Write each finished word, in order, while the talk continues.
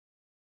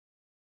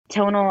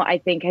Tonal, I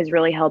think, has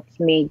really helped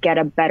me get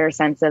a better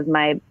sense of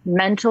my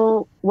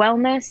mental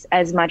wellness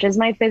as much as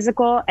my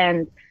physical.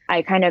 And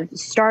I kind of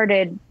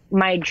started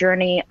my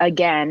journey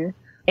again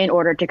in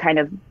order to kind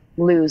of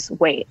lose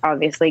weight,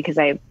 obviously, because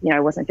I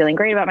wasn't feeling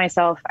great about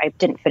myself. I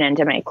didn't fit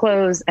into my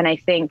clothes. And I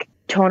think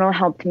Tonal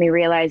helped me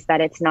realize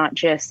that it's not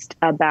just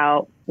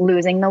about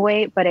losing the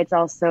weight, but it's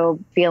also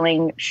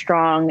feeling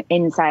strong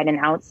inside and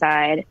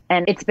outside.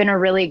 And it's been a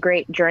really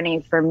great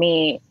journey for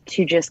me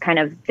to just kind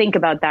of think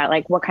about that,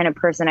 like what kind of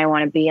person I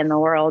want to be in the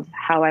world,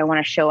 how I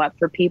want to show up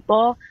for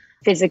people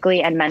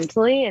physically and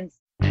mentally. And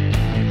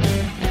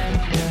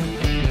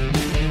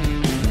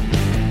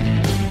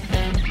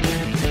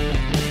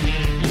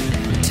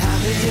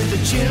the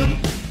gym,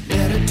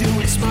 better do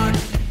it smart.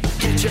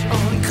 Get your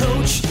own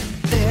coach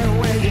there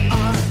where you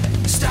are.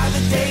 Start the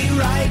day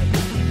right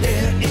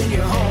there in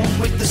your home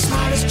with the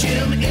smartest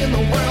gym in the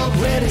world.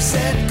 Ready,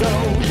 set, go.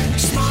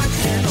 Smart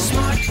panel,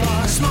 smart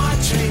bar,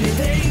 smart training.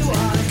 There you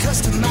are.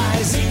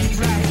 Customizing it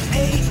right.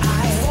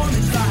 AI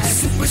fortified.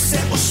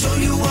 Superset will show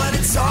you what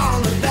it's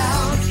all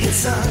about.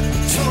 It's a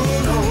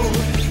total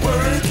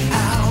workout.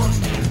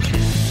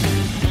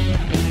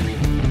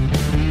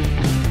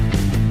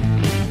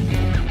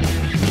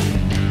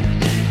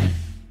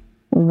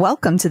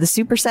 Welcome to the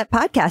Superset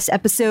Podcast,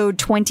 episode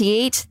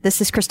 28.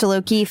 This is Crystal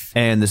O'Keefe.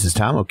 And this is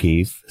Tom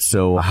O'Keefe.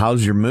 So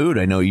how's your mood?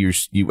 I know you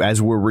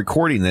as we're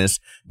recording this,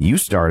 you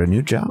start a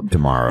new job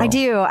tomorrow. I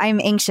do. I'm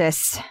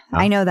anxious.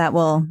 I know that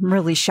will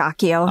really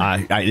shock you.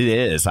 It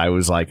is. I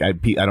was like, I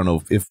don't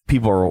know if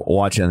people are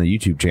watching on the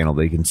YouTube channel,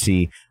 they can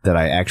see that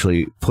I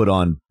actually put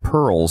on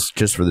pearls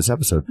just for this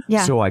episode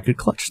so I could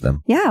clutch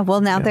them. Yeah. Well,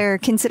 now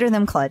consider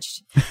them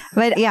clutched.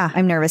 But yeah,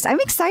 I'm nervous.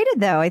 I'm excited,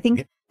 though. I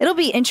think it'll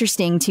be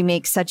interesting to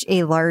make such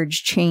a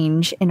large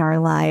change in our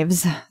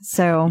lives.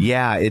 So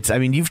yeah,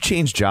 you've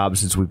changed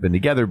jobs since we've been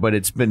together, but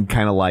it's been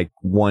kind of like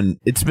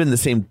it's been the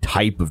same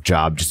type of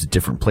job, just at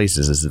different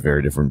places. It's a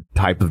very different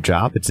type of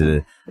job. It's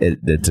a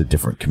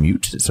different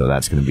commute. So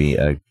that's going to be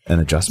an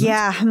adjustment.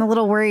 Yeah, I'm a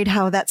little worried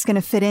how that's going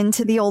to fit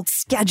into the old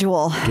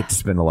schedule. Get to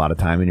spend a lot of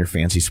time in your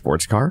fancy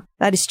sports car.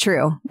 That is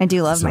true. I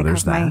do love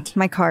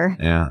my car.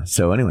 Yeah.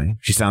 So anyway,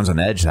 she sounds on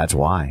edge. That's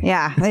why.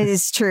 Yeah, it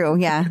is true.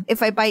 Yeah.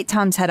 If I bite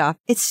Tom's head off,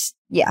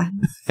 yeah.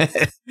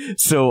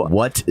 So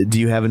what do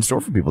you have in store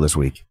for people this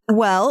week?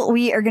 Well,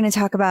 we are going to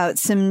talk about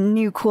some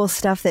new cool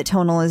stuff that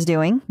Tonal is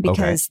doing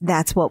because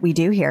that's what we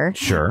do here.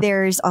 Sure.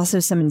 There's also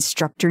some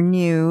instructor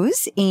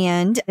news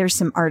and there's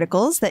some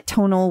articles that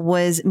Tonal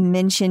was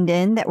mentioned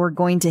in that we're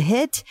going to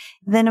hit.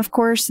 Then, of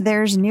course,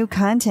 there's new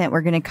content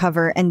we're going to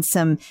cover and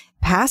some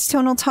past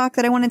Tonal talk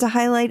that I wanted to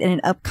highlight and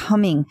an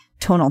upcoming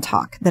Tonal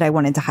talk that I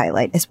wanted to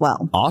highlight as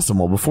well. Awesome.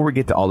 Well, before we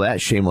get to all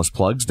that, shameless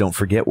plugs, don't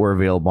forget we're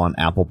available on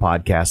Apple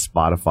Podcasts,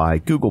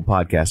 Spotify, Google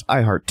Podcasts,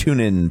 iHeart,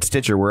 TuneIn,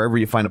 Stitcher, wherever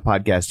you find a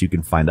podcast, you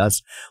can find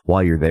us.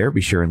 While you're there,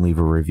 be sure and leave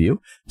a review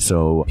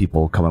so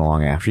people coming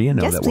along after you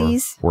know that we're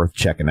worth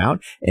checking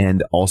out.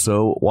 And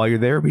also, while you're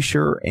there, be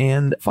sure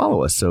and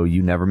follow us so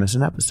you never miss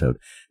an episode.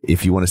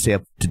 If you want to stay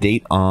up to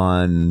date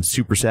on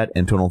Superset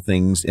and Tonal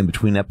things in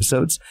between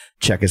episodes,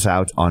 check us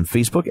out on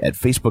Facebook at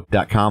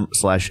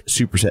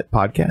facebook.com/Superset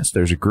Podcast.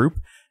 There's a group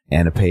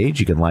and a page.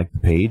 You can like the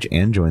page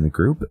and join the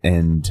group.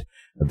 And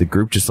the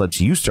group just lets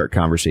you start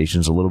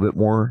conversations a little bit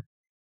more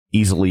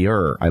easily,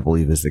 I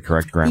believe is the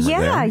correct grammar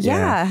there.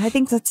 Yeah. I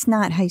think that's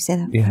not how you say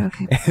that. Yeah.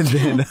 Okay. And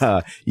then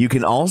you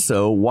can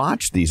also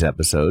watch these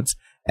episodes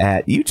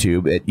at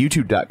YouTube at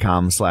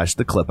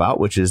youtube.com/theclipout,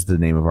 which is the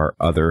name of our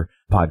other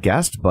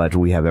podcast, but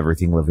we have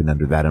everything living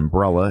under that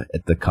umbrella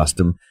at the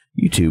custom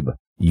YouTube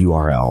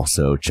URL.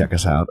 So check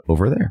us out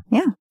over there.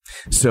 Yeah.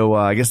 So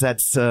I guess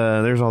that's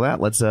there's all that.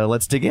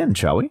 Let's dig in,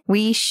 shall we?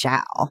 We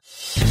shall.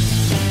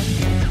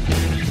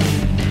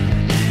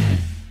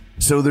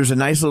 So there's a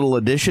nice little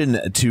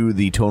addition to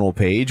the Tonal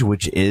page,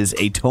 which is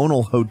a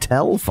Tonal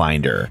hotel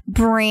finder.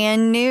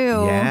 Brand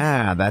new.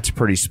 Yeah, that's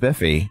pretty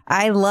spiffy.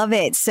 I love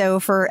it.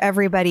 So for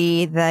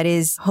everybody that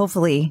is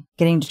hopefully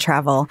getting to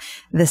travel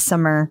this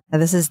summer,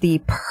 this is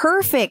the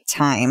perfect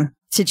time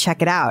to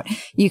check it out.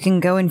 You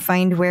can go and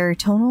find where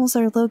Tonals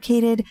are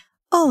located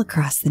all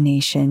across the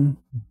nation,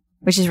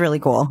 which is really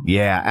cool.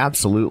 Yeah,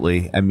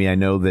 absolutely. I mean, I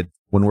know that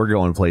when we're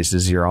going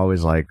places, you're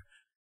always like,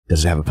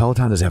 does it have a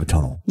Peloton? Does it have a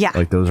Tonal? Yeah.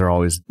 Like those are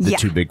always the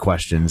two big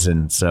questions.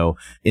 And so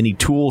any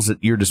tools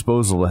at your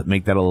disposal that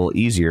make that a little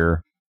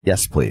easier,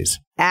 yes, please.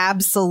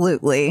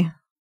 Absolutely.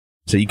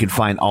 So you can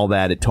find all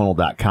that at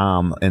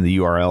tonal.com and the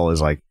URL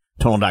is like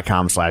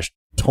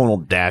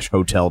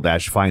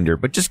tonal.com/tonal-hotel-finder.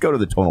 But just go to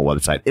the Tonal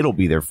website. It'll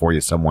be there for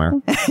you somewhere.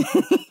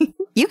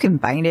 You can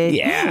find it.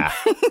 Yeah.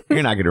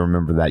 You're not going to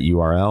remember that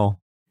URL.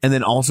 And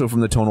then also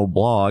from the Tonal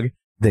blog,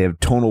 they have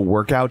Tonal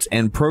workouts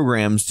and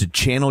programs to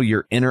channel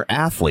your inner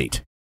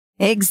athlete.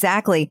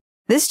 Exactly.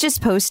 This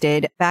just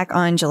posted back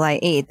on July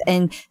 8th,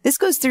 and this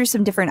goes through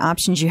some different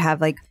options you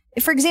have, like,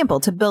 for example,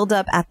 to build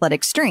up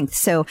athletic strength.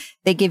 So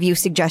they give you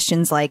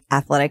suggestions like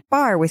athletic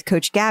bar with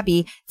Coach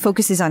Gabby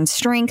focuses on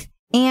strength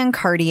and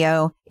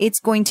cardio. It's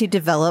going to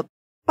develop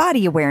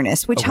body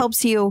awareness, which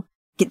helps you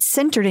get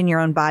centered in your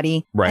own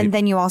body. Right. And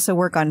then you also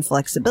work on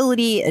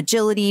flexibility,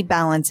 agility,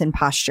 balance, and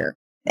posture.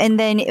 And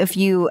then if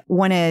you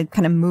want to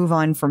kind of move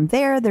on from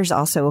there, there's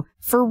also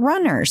for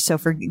runners. So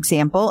for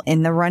example,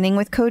 in the Running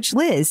with Coach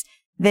Liz,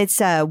 that's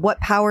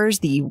what powers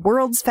the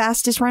world's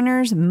fastest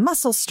runners,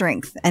 muscle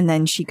strength. And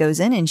then she goes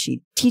in and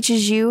she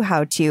teaches you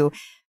how to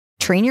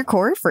train your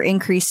core for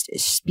increased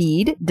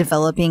speed,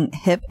 developing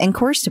hip and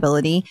core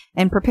stability,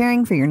 and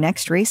preparing for your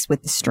next race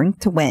with the strength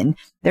to win.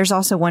 There's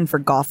also one for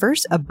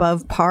golfers,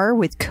 Above Par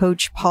with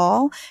Coach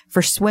Paul.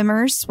 For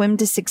swimmers, Swim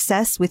to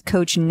Success with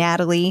Coach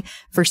Natalie.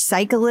 For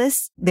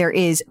cyclists, there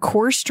is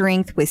Core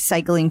Strength with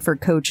Cycling for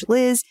Coach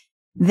Liz.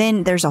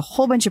 Then there's a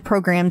whole bunch of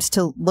programs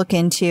to look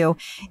into,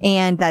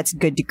 and that's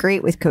Good to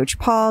Great with Coach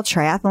Paul,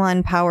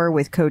 Triathlon Power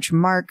with Coach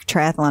Mark,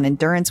 Triathlon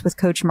Endurance with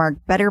Coach Mark,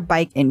 Better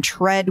Bike and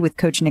Tread with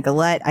Coach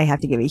Nicolette. I have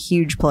to give a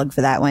huge plug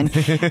for that one.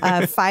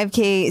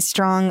 5K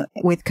Strong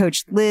with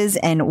Coach Liz,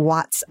 and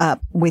Watts Up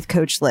with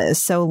Coach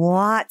Liz. So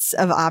lots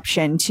of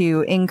option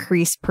to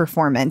increase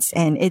performance,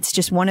 and it's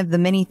just one of the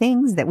many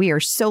things that we are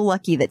so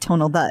lucky that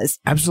Tonal does.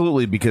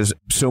 Absolutely, because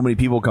so many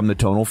people come to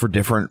Tonal for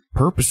different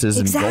purposes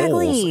and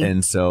goals,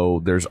 and so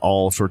there's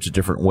all sorts of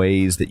different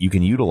ways that you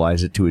can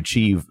utilize it to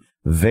achieve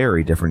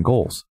very different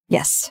goals.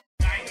 Yes.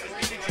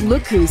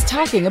 Look who's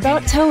talking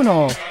about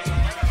Tonal.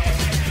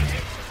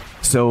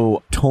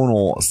 So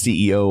Tonal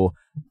CEO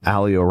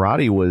Ali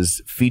Orati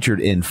was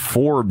featured in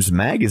Forbes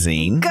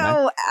magazine.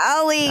 Go,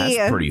 Ali!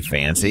 That's pretty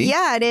fancy.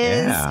 Yeah, it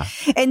is. Yeah.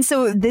 And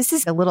so this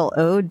is a little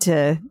ode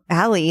to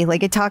Ali.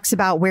 Like, it talks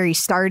about where he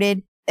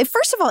started.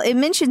 First of all, it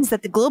mentions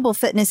that the global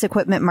fitness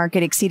equipment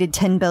market exceeded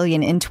 10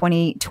 billion in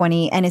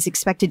 2020 and is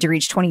expected to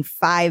reach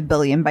 25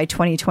 billion by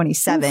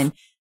 2027. Oof.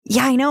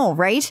 Yeah, I know,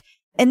 right?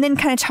 And then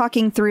kind of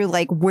talking through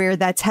like where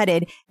that's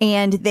headed,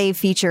 and they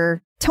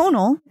feature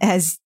Tonal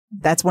as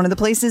that's one of the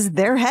places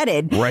they're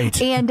headed.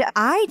 Right. And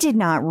I did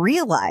not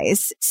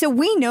realize. So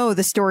we know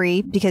the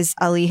story because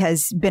Ali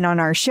has been on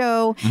our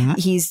show. Mm-hmm.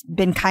 He's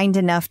been kind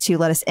enough to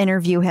let us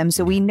interview him.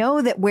 So we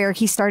know that where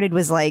he started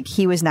was like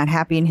he was not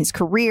happy in his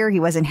career. He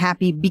wasn't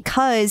happy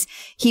because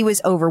he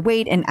was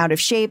overweight and out of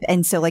shape.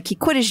 And so like he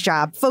quit his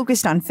job,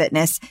 focused on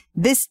fitness.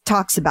 This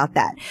talks about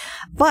that.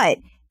 But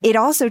it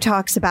also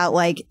talks about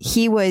like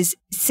he was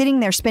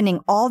sitting there spending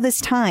all this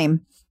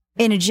time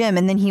in a gym.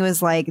 And then he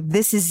was like,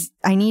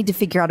 I need to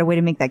figure out a way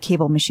to make that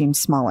cable machine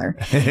smaller.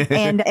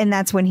 and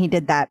that's when he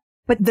did that.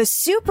 But the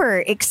super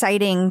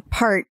exciting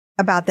part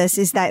about this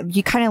is that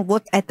you kind of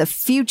look at the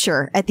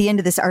future at the end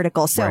of this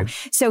article.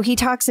 So he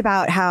talks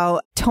about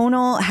how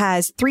Tonal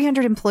has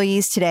 300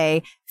 employees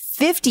today,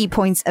 50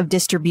 points of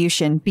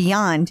distribution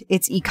beyond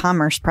its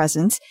e-commerce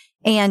presence.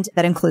 And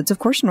that includes, of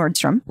course,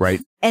 Nordstrom.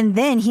 Right. And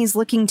then he's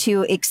looking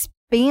to expand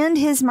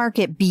his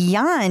market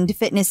beyond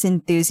fitness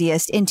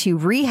enthusiasts into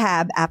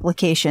rehab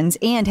applications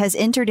and has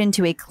entered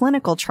into a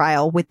clinical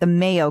trial with the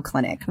Mayo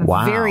Clinic.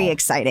 Wow. Very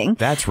exciting.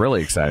 That's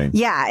really exciting.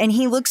 Yeah. And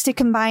he looks to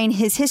combine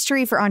his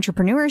history for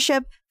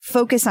entrepreneurship,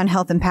 focus on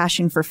health and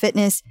passion for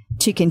fitness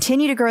to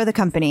continue to grow the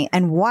company.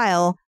 And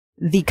while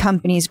the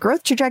company's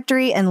growth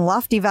trajectory and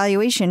lofty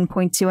valuation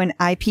point to an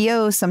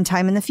IPO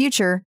sometime in the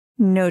future,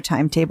 no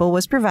timetable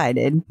was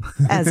provided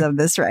as of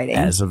this writing.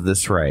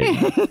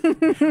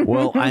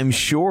 Well, I'm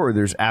sure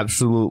there's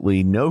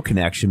absolutely no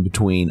connection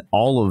between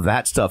all of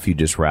that stuff you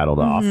just rattled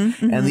off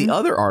and the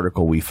other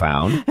article we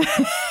found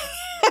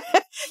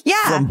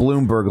from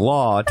Bloomberg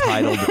Law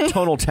titled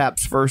Tonal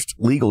Taps First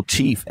Legal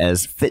Chief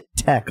as Fit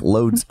Tech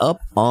Loads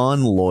Up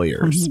on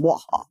Lawyers.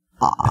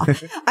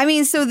 I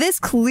mean, so this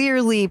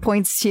clearly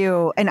points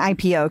to an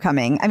IPO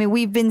coming. I mean,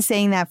 we've been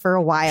saying that for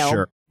a while.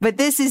 Sure. But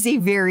this is a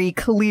very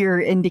clear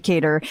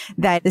indicator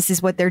that this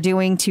is what they're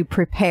doing to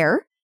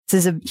prepare.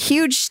 This is a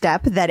huge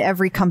step that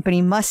every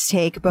company must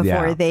take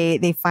before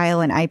they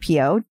file an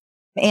IPO.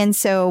 And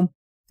so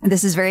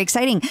this is very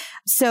exciting.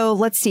 So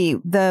let's see.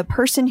 The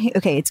person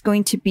it's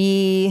going to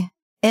be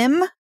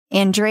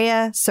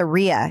Andrea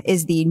Soria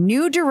is the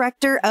new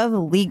director of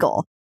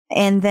legal.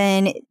 And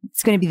then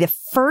it's going to be the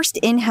first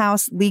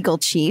in-house legal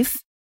chief.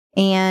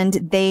 And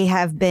they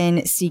have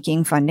been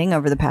seeking funding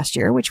over the past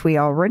year, which we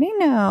already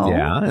know.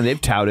 Yeah, and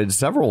they've touted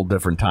several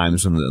different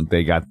times when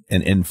they got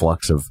an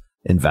influx of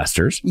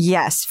investors.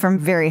 Yes, from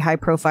very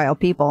high-profile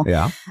people.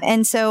 Yeah.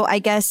 And so I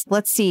guess,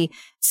 let's see,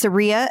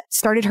 Saria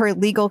started her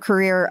legal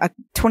career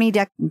 20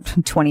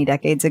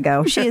 decades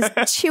ago. She is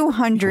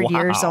 200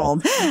 years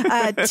old.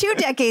 2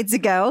 decades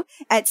ago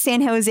at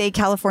San Jose,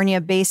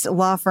 California-based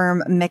law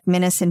firm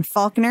McMinnis and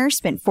Faulkner,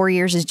 spent 4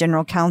 years as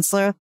general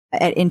counsel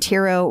at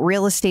Intero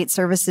Real Estate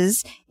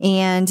Services,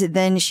 and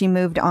then she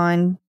moved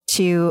on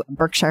to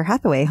Berkshire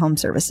Hathaway Home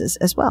Services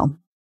as well.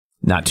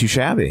 Not too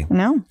shabby.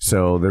 No.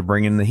 So they're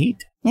bringing the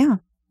heat. Yeah.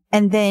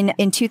 And then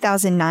in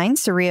 2009,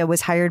 Saria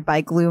was hired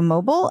by Glue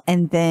Mobile,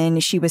 and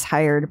then she was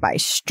hired by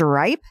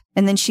Stripe,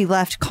 and then she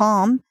left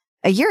Calm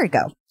a year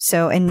ago.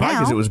 So, and probably now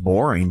because it was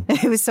boring.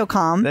 It was so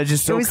calm. That's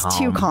just so calm. It was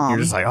too calm. You're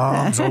just like, oh,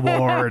 I'm so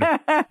bored.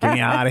 Get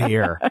me out of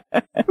here.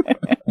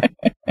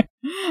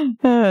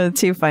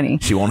 Too funny.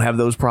 She won't have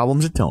those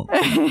problems at Tonal.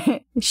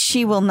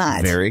 She will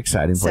not. Very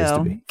exciting place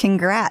to be.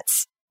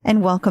 Congrats.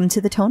 and welcome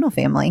to the Tonal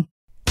family.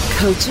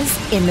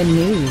 Coaches in the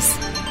news.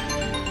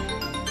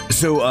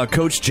 So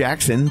Coach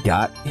Jackson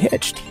got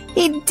hitched.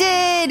 He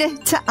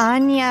did, to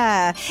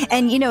Anya.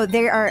 And,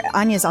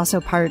 Anya's also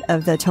part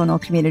of the Tonal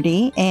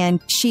community, and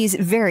she's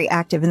very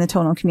active in the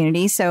Tonal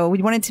community. So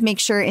we wanted to make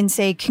sure and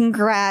say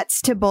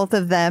congrats to both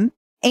of them.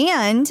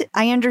 And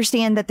I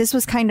understand that this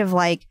was kind of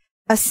like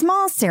a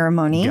small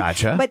ceremony.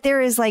 Gotcha. But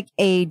there is like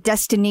a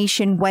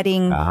destination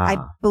wedding. I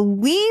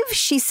believe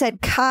she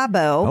said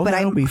Cabo. But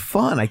that'll be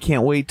fun. I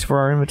can't wait for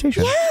our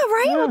invitation. Yeah,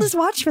 right. We'll just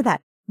watch for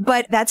that.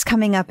 But that's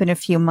coming up in a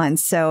few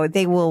months. So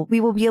we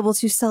will be able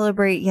to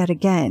celebrate yet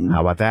again.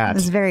 How about that?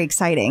 It's very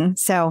exciting.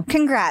 So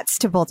congrats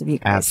to both of you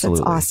guys.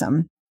 Absolutely. That's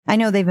awesome. I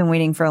know they've been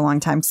waiting for a long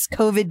time.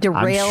 COVID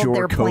derailed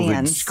their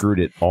plans. COVID screwed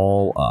it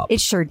all up. It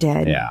sure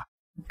did. Yeah.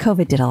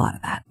 COVID did a lot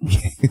of that.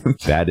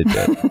 That it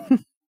did.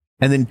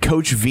 And then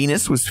Coach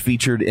Venus was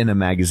featured in a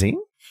magazine.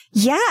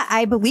 Yeah,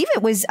 I believe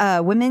it was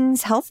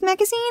Women's Health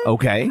Magazine.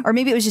 Okay. Or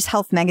maybe it was just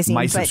Health Magazine.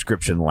 My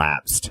subscription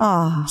lapsed.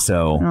 Oh.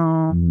 So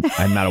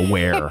I'm not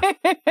aware.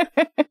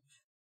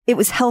 It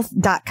was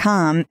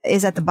health.com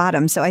is at the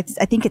bottom. So I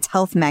think it's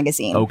Health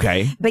Magazine.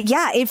 Okay. But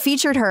yeah, it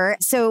featured her.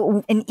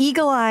 So an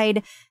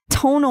eagle-eyed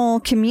Tonal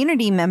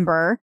community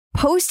member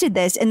posted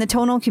this in the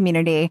Tonal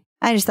community.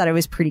 I just thought it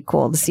was pretty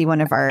cool to see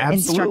one of our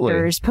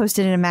instructors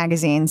posted in a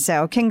magazine.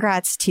 So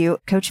congrats to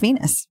Coach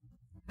Venus,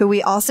 who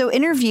we also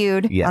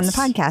interviewed on the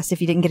podcast. If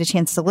you didn't get a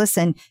chance to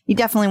listen, you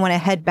definitely want to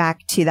head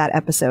back to that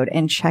episode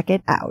and check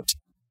it out.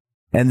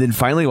 And then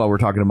finally, while we're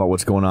talking about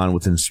what's going on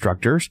with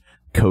instructors,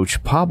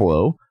 Coach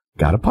Pablo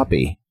got a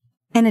puppy.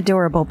 An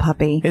adorable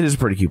puppy. It is a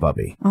pretty cute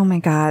puppy. Oh my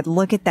God.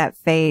 Look at that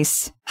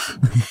face.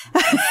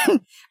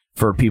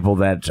 For people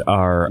that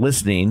are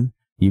listening,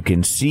 you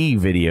can see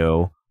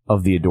video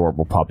of the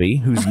adorable puppy,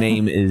 whose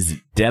name is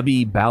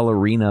Debbie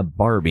Ballerina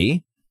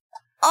Barbie.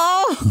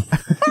 Oh,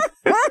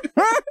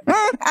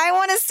 I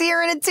want to see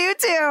her in a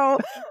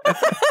tutu.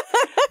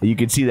 You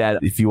can see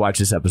that if you watch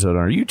this episode on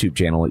our YouTube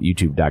channel at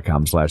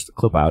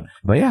youtube.com/clipout.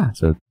 But yeah,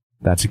 so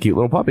that's a cute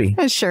little puppy.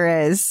 It sure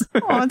is.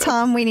 Oh,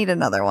 Tom, we need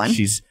another one.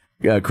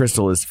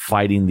 Crystal is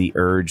fighting the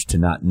urge to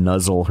not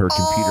nuzzle her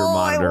computer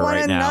monitor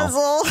right now.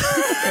 Nuzzle.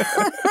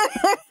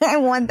 I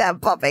want that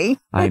puppy.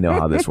 I know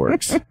how this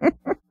works.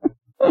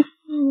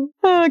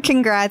 Oh,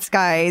 congrats,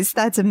 guys.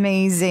 That's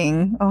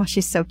amazing. Oh,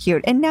 she's so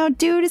cute. And now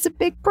Dude is a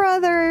big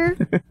brother.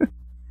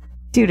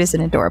 Dude is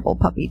an adorable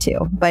puppy,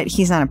 too. But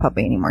he's not a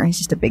puppy anymore. He's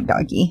just a big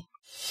doggy.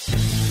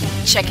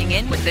 Checking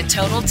in with the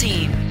Tonal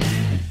team.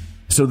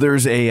 So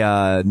there's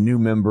a new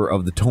member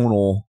of the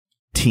Tonal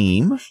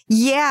team.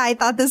 Yeah, I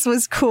thought this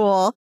was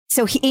cool.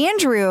 So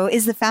Andrew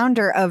is the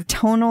founder of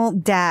Tonal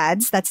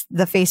Dads. That's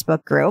the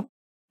Facebook group.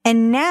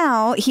 And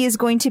now he is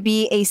going to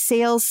be a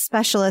sales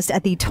specialist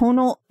at the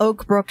Tonal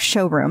Oak Brook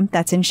showroom.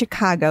 That's in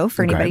Chicago,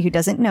 for anybody who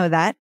doesn't know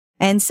that.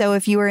 And so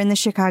if you are in the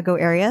Chicago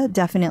area,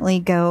 definitely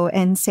go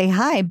and say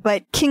hi.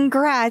 But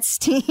congrats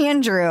to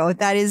Andrew.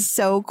 That is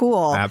so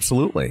cool.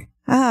 Absolutely.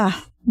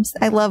 I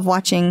love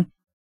watching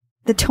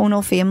the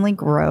Tonal family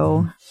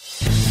grow.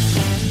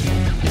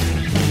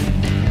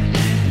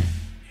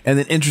 And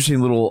an interesting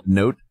little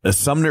note,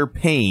 Sumner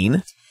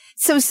Payne.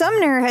 So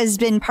Sumner has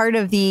been part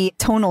of the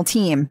Tonal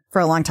team for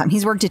a long time.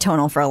 He's worked at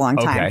Tonal for a long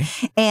time.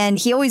 Okay. And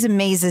he always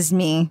amazes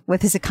me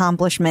with his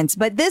accomplishments.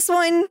 But this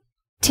one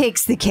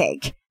takes the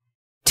cake.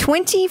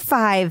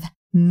 25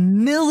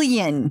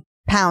 million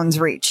pounds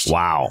reached.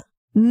 Wow.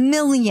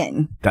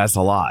 Million. That's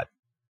a lot.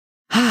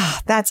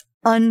 That's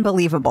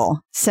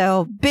unbelievable.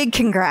 So big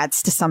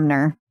congrats to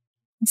Sumner.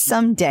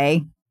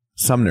 Someday.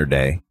 Sumner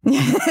Day.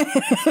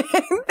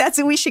 That's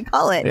what we should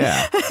call it.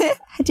 Yeah.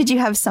 Did you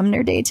have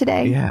Sumner Day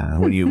today? Yeah.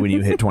 When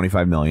you hit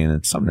 25 million,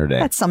 it's Sumner Day.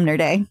 That's Sumner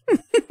Day.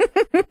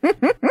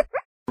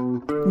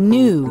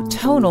 New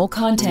Tonal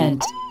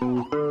content.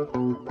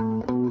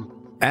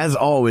 As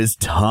always,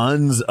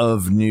 tons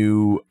of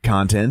new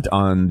content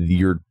on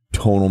your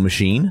Tonal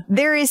machine.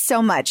 There is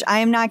so much. I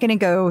am not going to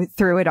go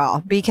through it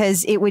all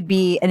because it would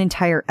be an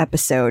entire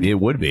episode. It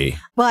would be.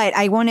 But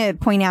I want to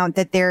point out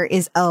that there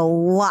is a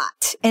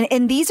lot.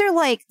 And these are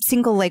like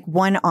single, like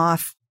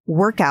one-off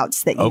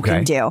workouts that you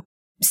can do.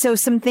 So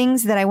some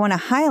things that I want to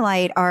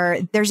highlight are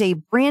there's a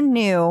brand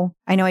new,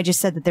 I know I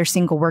just said that they're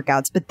single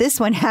workouts, but this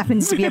one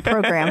happens to be a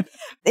program.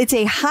 It's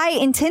a high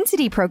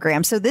intensity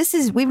program. So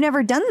we've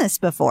never done this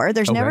before.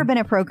 There's never been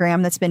a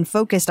program that's been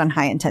focused on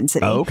high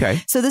intensity. Oh,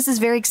 okay. So this is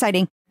very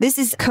exciting. This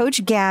is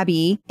Coach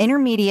Gabby,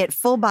 intermediate,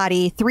 full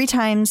body, 3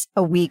 times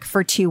a week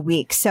for 2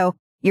 weeks. So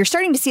you're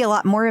starting to see a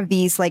lot more of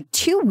these like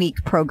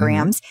 2-week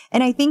programs. Mm-hmm.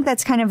 And I think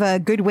that's kind of a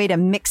good way to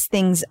mix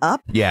things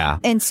up. Yeah.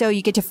 And so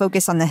you get to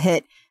focus on the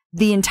HIIT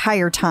the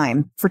entire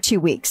time for 2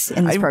 weeks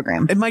in this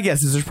program. And my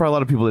guess is there's probably a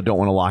lot of people that don't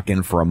want to lock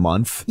in for a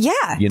month. Yeah,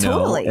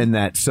 totally.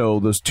 And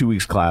so those 2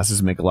 weeks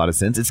classes make a lot of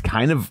sense. It's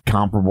kind of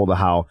comparable to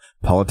how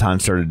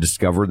Peloton started to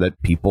discover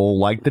that people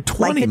like the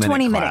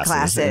 20-minute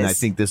classes. And I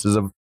think this is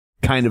a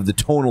kind of the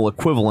tonal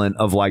equivalent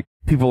of like,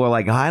 people are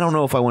like, I don't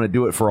know if I want to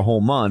do it for a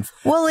whole month,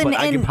 but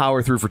I can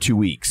power through for 2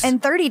 weeks.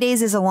 And 30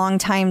 days is a long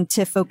time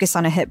to focus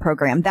on a HIIT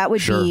program. That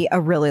would be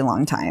a really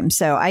long time.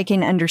 So I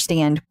can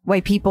understand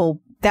why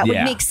people, that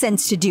would make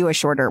sense to do a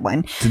shorter one.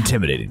 It's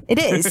intimidating. It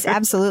is,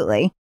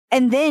 absolutely.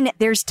 And then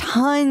there's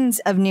tons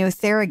of new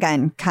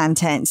Theragun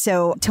content.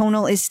 So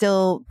Tonal is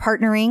still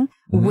partnering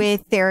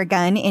with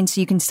Theragun, and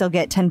so you can still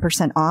get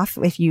 10% off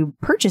if you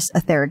purchase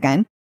a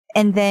Theragun.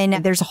 And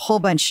then there's a whole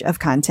bunch of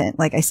content,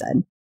 like I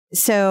said.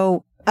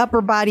 So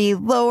upper body,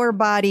 lower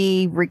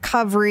body,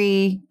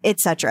 recovery,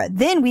 etc.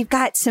 Then we've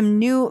got some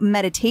new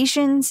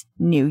meditations,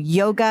 new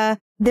yoga.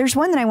 There's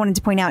one that I wanted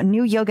to point out,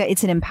 new yoga.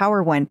 It's an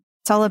Empower one.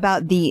 It's all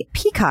about the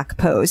peacock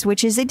pose,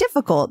 which is a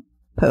difficult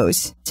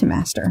pose to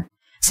master.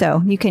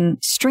 So you can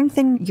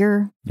strengthen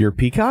your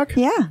peacock?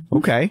 Yeah.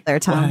 Okay. There,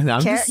 Tom.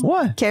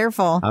 What?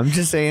 Careful. I'm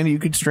just saying you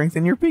could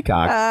strengthen your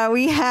peacock.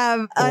 We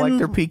have... I like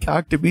their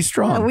peacock to be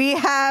strong. We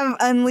have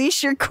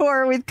Unleash Your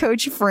Core with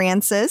Coach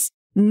Francis.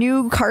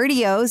 New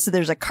cardio. So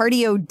there's a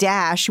cardio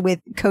dash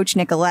with Coach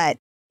Nicolette.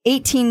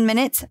 18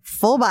 minutes,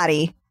 full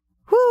body.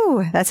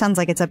 Whew. That sounds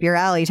like it's up your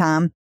alley,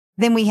 Tom.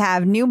 Then we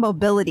have new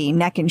mobility,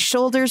 neck and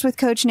shoulders with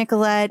Coach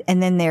Nicolette.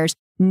 And then there's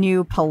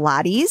new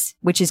Pilates,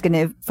 which is going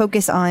to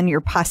focus on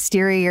your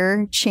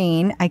posterior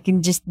chain. I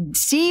can just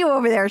see you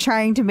over there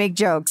trying to make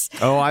jokes.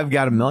 Oh, I've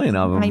got a million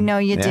of them. I know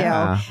you do.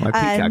 My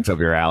peacock's up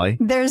your alley.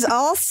 There's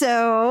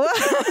also...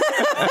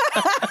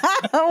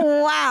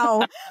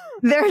 Wow.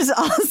 There's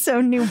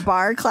also new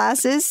bar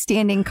classes,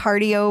 standing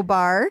cardio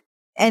bar,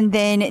 and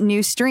then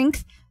new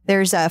strength.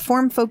 There's a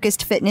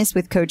form-focused fitness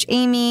with Coach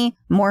Amy,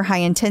 more high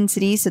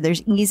intensity. So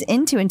there's ease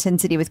into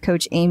intensity with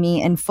Coach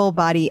Amy and full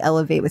body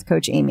elevate with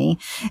Coach Amy.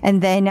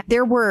 And then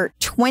there were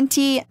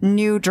 20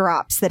 new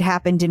drops that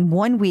happened in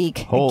 1 week.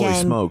 Holy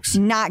smokes.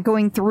 Not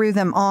going through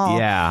them all.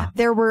 Yeah.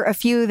 There were a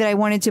few that I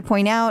wanted to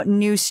point out.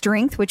 New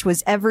strength, which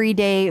was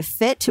Everyday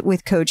Fit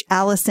with Coach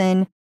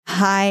Allison.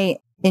 High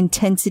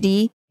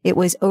intensity. It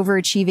was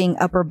overachieving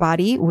upper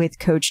body with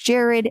Coach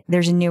Jared.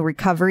 There's a new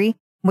recovery.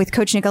 With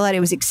Coach Nicolette, it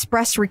was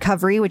Express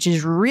Recovery, which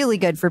is really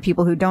good for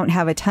people who don't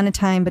have a ton of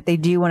time, but they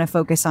do want to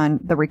focus on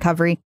the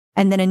recovery.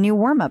 And then a new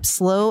warm-up,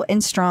 Slow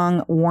and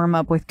Strong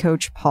warm-up with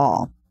Coach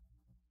Paul.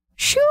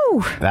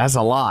 Shoo! That's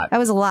a lot. That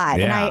was a lot.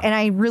 Yeah. And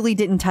I really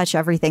didn't touch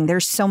everything.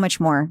 There's so much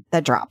more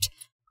that dropped.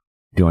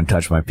 Do you want to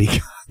touch my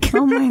peacock?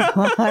 Oh, my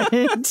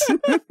God.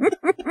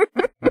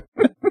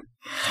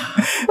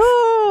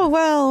 Oh,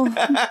 well.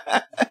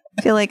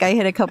 I feel like I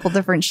hit a couple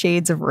different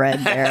shades of red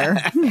there.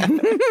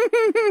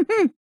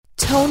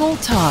 Tonal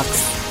Talks.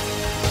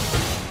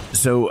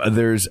 So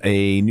there's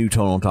a new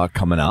Tonal Talk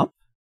coming up.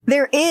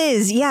 There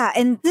is, yeah.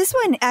 And this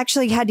one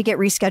actually had to get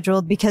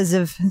rescheduled because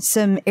of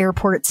some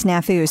airport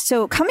snafus.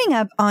 So coming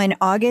up on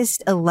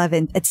August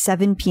 11th at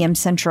 7 p.m.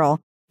 Central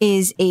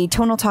is a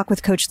Tonal Talk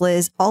with Coach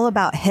Liz all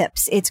about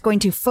hips. It's going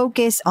to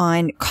focus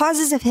on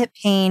causes of hip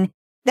pain.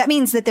 That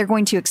means that they're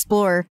going to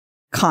explore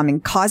common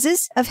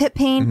causes of hip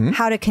pain,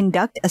 how to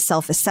conduct a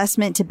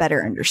self-assessment to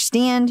better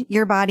understand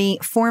your body,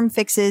 form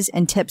fixes,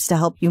 and tips to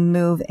help you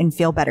move and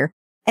feel better.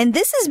 And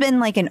this has been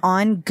like an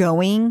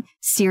ongoing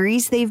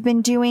series they've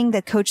been doing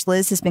that Coach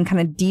Liz has been kind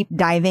of deep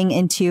diving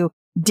into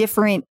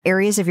different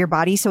areas of your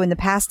body. So in the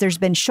past, there's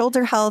been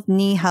shoulder health,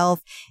 knee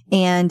health,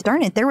 and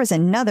darn it, there was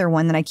another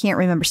one that I can't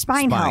remember,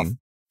 spine health.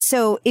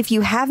 So if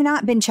you have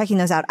not been checking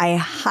those out, I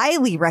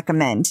highly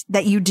recommend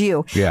that you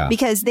do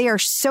because they are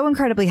so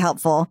incredibly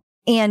helpful.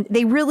 And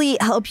they really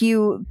help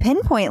you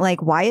pinpoint,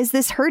 like, why is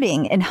this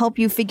hurting, and help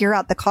you figure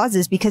out the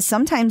causes, because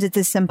sometimes it's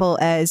as simple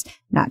as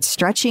not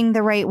stretching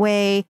the right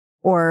way,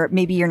 or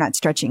maybe you're not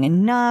stretching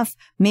enough.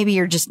 Maybe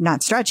you're just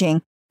not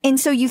stretching. And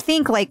so you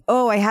think like,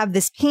 oh, I have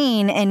this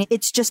pain and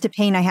it's just a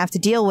pain I have to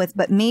deal with.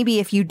 But maybe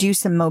if you do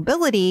some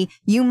mobility,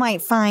 you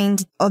might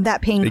find, oh,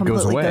 that pain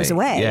completely goes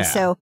away. Yeah.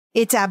 So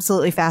it's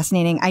absolutely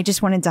fascinating. I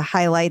just wanted to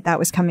highlight that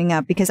was coming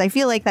up because I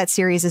feel like that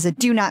series is a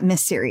do not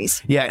miss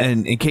series. Yeah.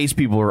 And in case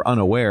people are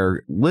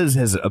unaware, Liz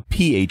has a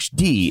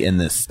PhD in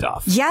this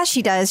stuff. Yeah,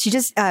 she does. She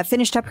just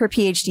finished up her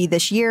PhD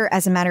this year.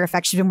 As a matter of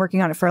fact, she's been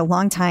working on it for a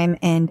long time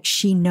and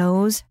she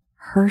knows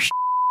her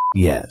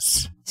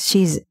Yes.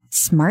 She's a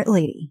smart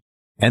lady.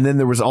 And then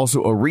there was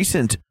also a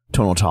recent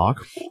Tonal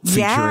Talk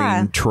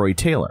featuring Troy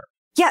Taylor.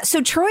 Yeah.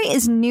 So Troy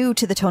is new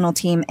to the Tonal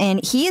team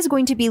and he is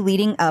going to be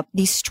leading up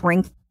the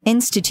Strength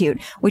Institute,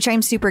 which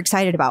I'm super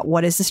excited about.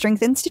 What is the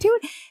Strength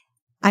Institute?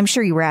 I'm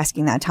sure you were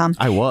asking that, Tom.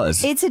 I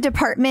was. It's a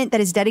department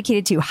that is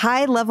dedicated to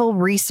high level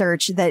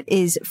research that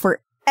is for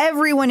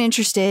everyone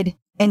interested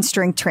in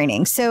strength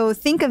training. So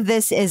think of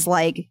this as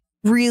like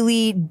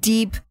really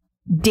deep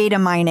data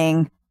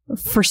mining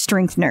for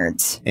strength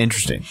nerds.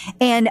 Interesting.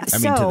 And I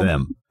mean, to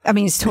them. I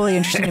mean, it's totally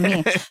interesting to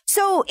me.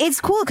 So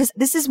it's cool because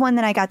this is one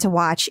that I got to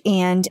watch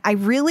and I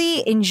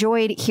really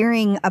enjoyed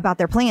hearing about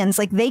their plans.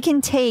 Like they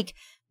can take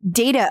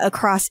data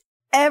across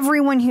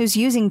everyone who's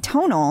using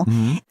Tonal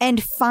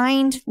and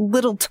find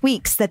little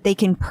tweaks that they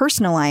can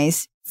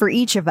personalize for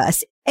each of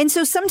us. And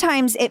so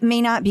sometimes it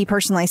may not be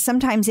personalized.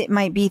 Sometimes it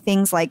might be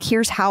things like,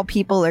 here's how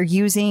people are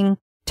using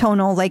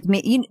Tonal, like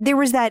there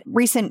was that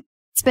recent,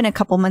 it's been a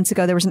couple months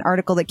ago, there was an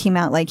article that came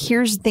out like,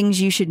 here's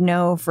things you should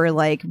know for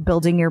like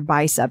building your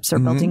biceps or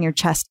building your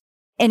chest.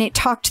 And it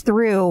talked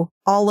through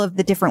all of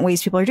the different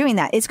ways people are doing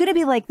that. It's going to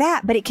be like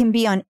that, but it can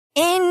be on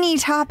any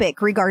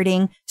topic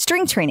regarding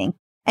strength training.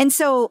 And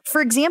so,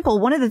 for example,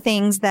 one of the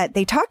things that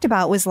they talked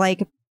about was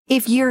like,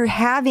 if you're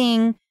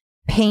having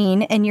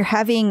pain and you're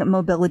having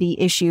mobility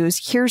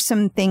issues, here's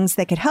some things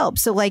that could help.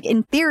 So like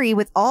in theory,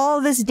 with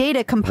all this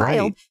data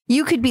compiled,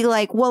 you could be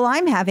like, well,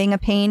 I'm having a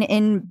pain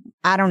in,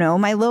 I don't know,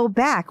 my low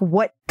back.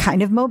 What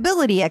kind of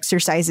mobility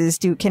exercises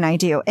can I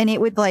do? And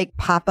it would like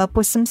pop up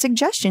with some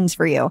suggestions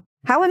for you.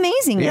 How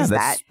amazing is that?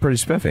 That's pretty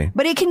spiffy.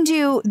 But it can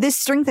do, this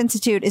Strength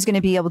Institute is going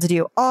to be able to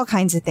do all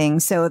kinds of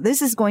things. So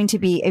this is going to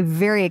be a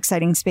very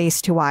exciting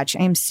space to watch.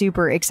 I am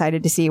super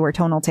excited to see where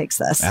Tonal takes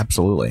this.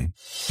 Absolutely.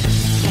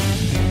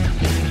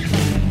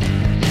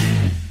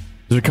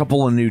 There's a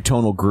couple of new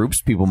Tonal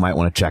groups people might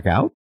want to check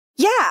out.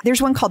 Yeah,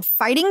 there's one called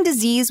Fighting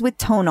Disease with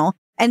Tonal.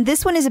 And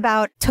this one is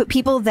about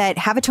people that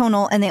have a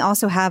tonal and they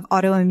also have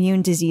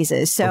autoimmune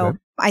diseases. So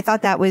I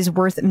thought that was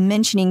worth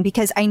mentioning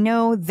because I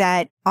know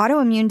that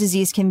autoimmune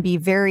disease can be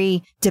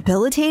very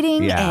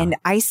debilitating and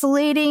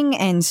isolating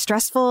and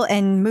stressful,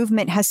 and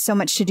movement has so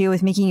much to do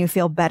with making you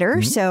feel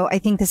better. So I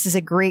think this is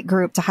a great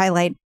group to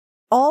highlight.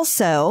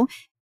 Also,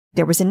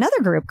 there was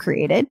another group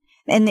created.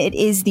 And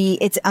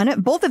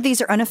both of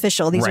these are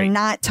unofficial. These are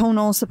not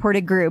Tonal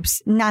supported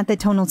groups. Not that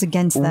Tonal's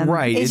against them.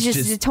 Right. It's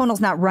just Tonal's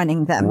not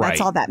running them. Right.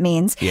 That's all that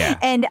means. Yeah.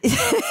 And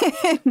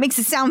it makes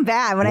it sound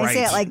bad when I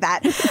say it like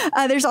that.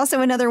 There's also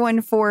another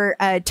one for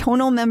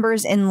Tonal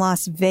members in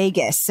Las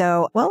Vegas.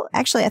 So, well,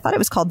 actually, I thought it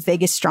was called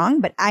Vegas Strong,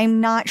 but I'm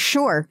not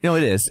sure. No,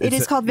 it is. It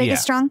is called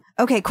Vegas Strong?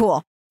 Okay,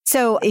 cool.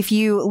 So if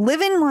you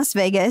live in Las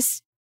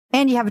Vegas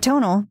and you have a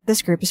Tonal,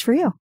 this group is for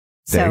you.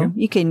 So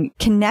you can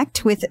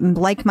connect with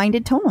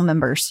like-minded Tonal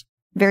members.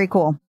 Very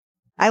cool.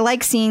 I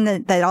like seeing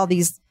that all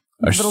these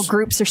little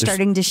groups are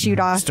starting to shoot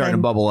off. Starting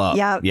to bubble up.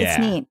 Yeah, it's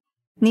neat.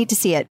 Neat to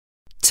see it.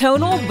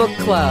 Tonal Book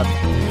Club.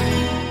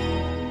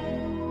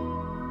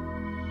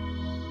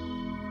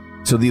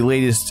 So the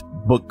latest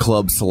book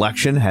club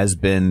selection has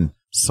been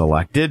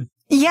selected.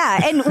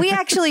 Yeah, and we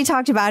actually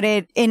talked about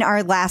it in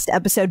our last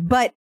episode,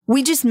 but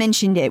we just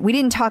mentioned it. We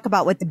didn't talk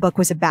about what the book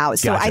was about.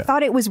 So I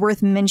thought it was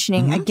worth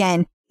mentioning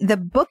again. The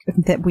book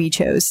that we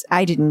chose,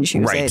 I didn't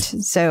choose it.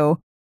 So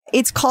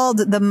it's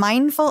called The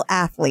Mindful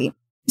Athlete.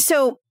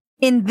 So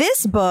in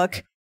this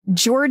book,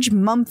 George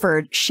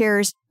Mumford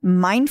shares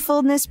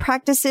mindfulness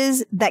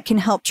practices that can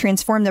help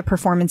transform the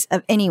performance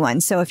of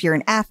anyone. So if you're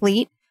an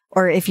athlete,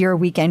 or if you're a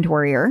weekend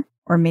warrior,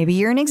 or maybe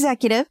you're an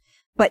executive,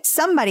 but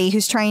somebody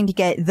who's trying to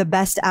get the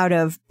best out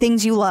of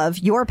things you love,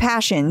 your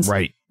passions,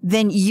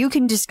 then you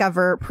can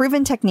discover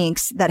proven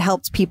techniques that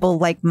helped people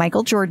like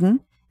Michael Jordan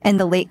and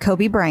the late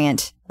Kobe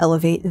Bryant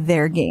elevate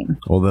their game.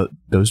 Well,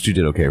 those two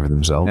did okay for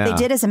themselves. They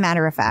did, as a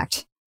matter of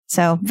fact.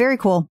 So very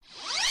cool.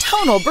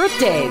 Tonal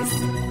birthdays.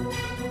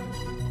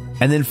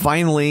 And then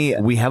finally,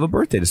 we have a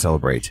birthday to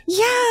celebrate.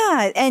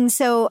 Yeah. And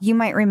so you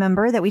might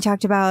remember that we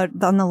talked about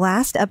on the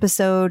last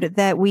episode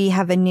that we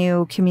have a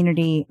new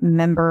community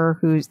member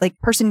who's like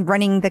person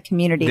running the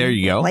community. There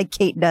you go. Like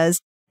Kate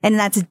does. And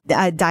that's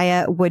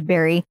Dia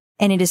Woodbury.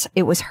 And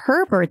it was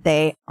her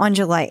birthday on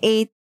July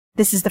 8th.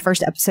 This is the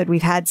first episode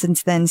we've had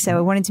since then, so I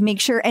wanted to make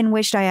sure and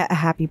wish Dia a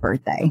happy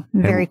birthday.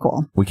 Very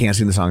cool. We can't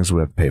sing the songs, so we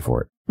have to pay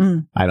for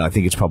it. I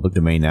think it's public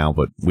domain now,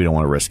 but we don't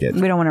want to risk it.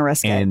 We don't want to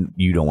risk it. And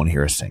you don't want to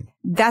hear us sing.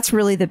 That's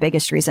really the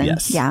biggest reason.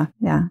 Yes. Yeah.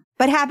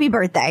 But happy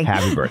birthday.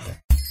 Happy birthday.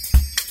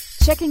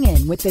 Checking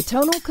in with the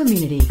Tonal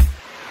community.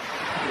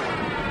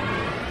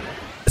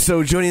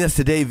 So joining us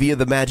today via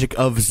the magic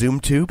of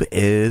ZoomTube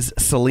is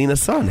Selina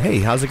Sun. Hey,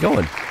 how's it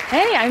going?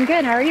 Hey, I'm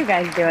good. How are you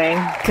guys doing?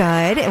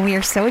 Good. And we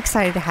are so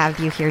excited to have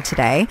you here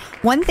today.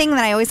 One thing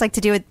that I always like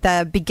to do at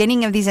the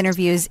beginning of these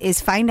interviews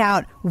is find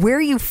out where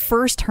you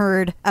first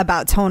heard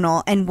about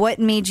Tonal and what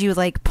made you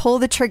like pull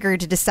the trigger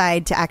to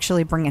decide to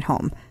actually bring it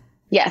home.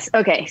 Yes.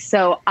 Okay.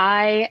 So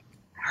I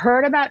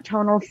heard about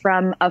Tonal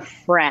from a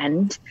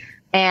friend,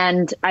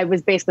 and I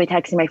was basically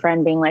texting my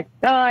friend being like,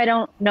 oh, I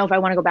don't know if I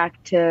want to go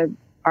back to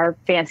our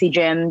fancy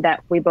gym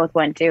that we both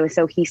went to.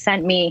 So he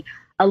sent me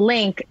a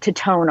link to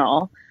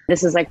Tonal.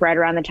 This is like right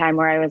around the time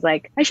where I was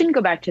like, I shouldn't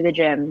go back to the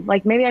gym.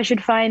 Like maybe I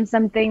should find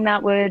something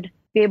that would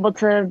be able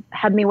to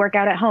have me work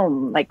out at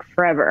home like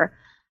forever.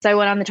 So I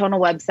went on the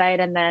Tonal website,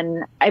 and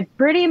then I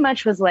pretty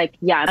much was like,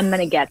 yeah, I'm going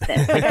to get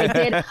this.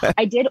 Like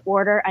I did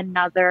order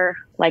another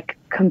like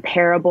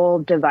comparable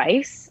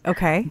device.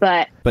 Okay.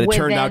 But it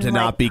turned out to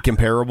not be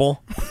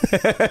comparable.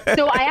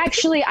 So I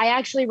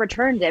actually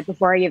returned it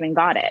before I even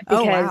got it,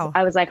 because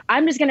I was like,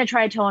 I'm just going to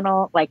try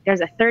Tonal. Like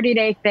there's a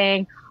 30-day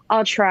thing.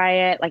 I'll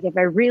try it. Like if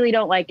I really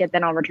don't like it,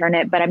 then I'll return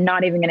it. But I'm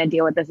not even going to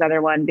deal with this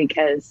other one,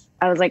 because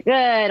I was like,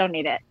 I don't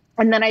need it.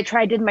 And then I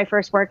did my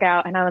first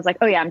workout, and I was like,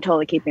 oh yeah, I'm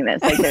totally keeping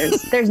this. Like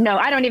there's no,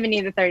 I don't even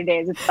need the 30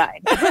 days. It's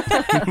fine.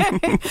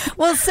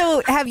 Well,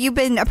 so have you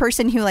been a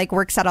person who like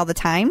works out all the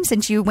time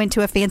since you went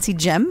to a fancy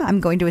gym?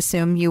 I'm going to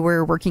assume you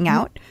were working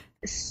out.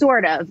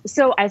 Sort of.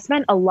 So I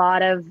spent a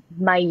lot of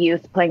my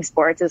youth playing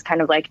sports. Is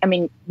kind of like, I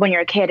mean, when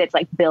you're a kid, it's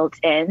like built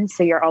in.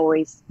 So you're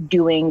always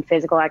doing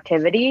physical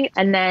activity.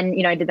 And then,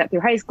 I did that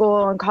through high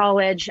school and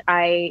college.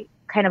 I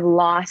kind of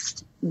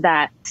lost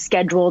that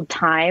scheduled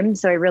time.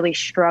 So I really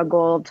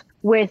struggled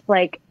with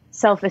like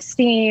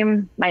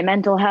self-esteem, my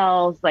mental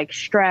health, like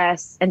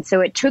stress. And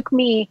so it took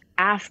me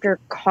after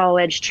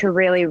college to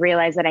really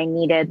realize that I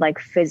needed like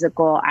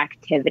physical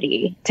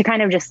activity to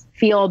kind of just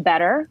feel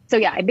better. So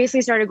yeah, I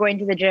basically started going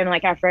to the gym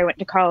like after I went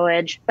to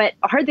college. But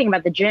a hard thing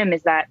about the gym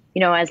is that,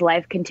 as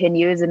life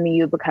continues and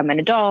you become an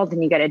adult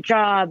and you get a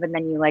job and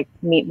then you like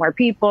meet more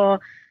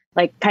people,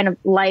 like kind of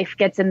life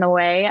gets in the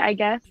way, I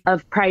guess,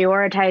 of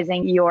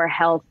prioritizing your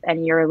health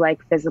and your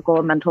like physical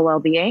and mental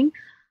well-being.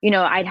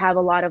 I'd have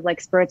a lot of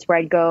like spurts where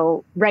I'd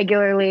go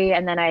regularly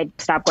and then I'd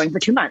stop going for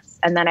 2 months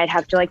and then I'd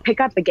have to like pick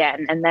up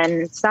again and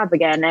then stop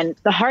again. And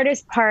the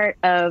hardest part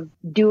of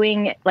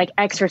doing like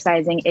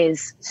exercising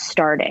is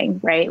starting,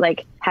 right?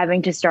 Like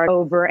having to start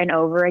over and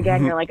over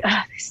again. You're like,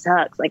 oh, this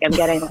sucks. Like I'm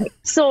getting like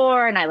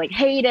sore and I like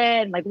hate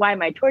it. And like, why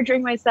am I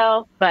torturing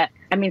myself? But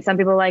I mean, some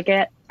people like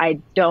it. I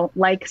don't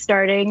like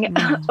starting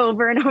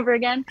over and over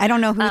again. I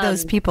don't know who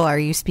those people are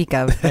you speak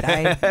of, but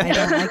I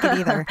don't like it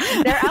either.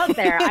 They're out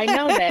there. I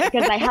know that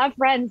because I have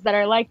friends that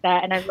are like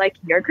that. And I'm like,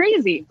 you're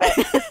crazy,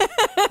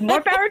 but more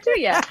power to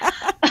you.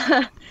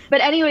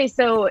 But anyway,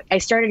 so I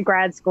started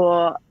grad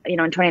school, in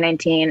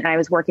 2019, and I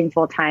was working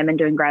full time and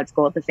doing grad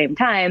school at the same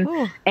time.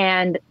 Ooh.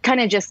 And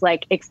kind of just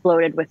like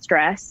exploded with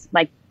stress.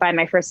 Like by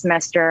my first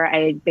semester,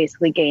 I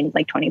basically gained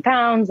like 20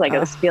 pounds. Like I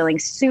was feeling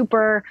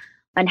super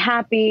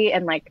unhappy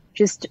and like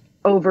just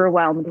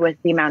overwhelmed with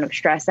the amount of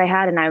stress I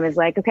had. And I was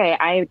like, okay,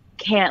 I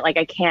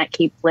can't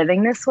keep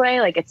living this way.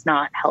 Like it's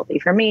not healthy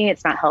for me.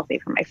 It's not healthy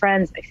for my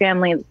friends, my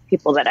family,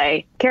 people that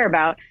I care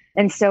about.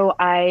 And so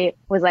I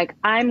was like,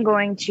 I'm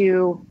going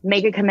to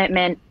make a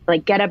commitment,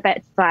 like get up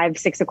at 5,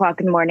 6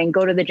 o'clock in the morning,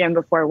 go to the gym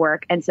before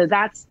work. And so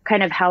that's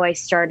kind of how I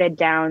started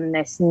down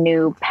this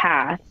new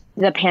path.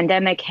 The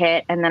pandemic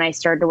hit and then I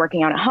started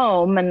working out at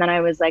home. And then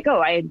I was like,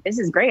 this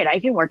is great. I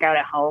can work out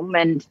at home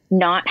and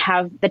not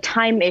have the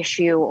time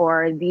issue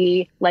or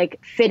the like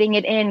fitting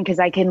it in because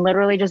I can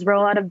literally just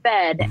roll out of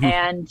bed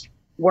and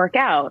work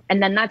out.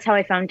 And then that's how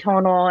I found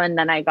Tonal. And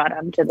then I got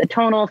onto the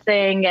Tonal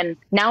thing. And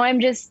now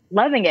I'm just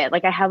loving it.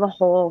 Like I have a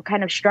whole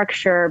kind of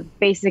structure,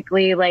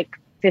 basically like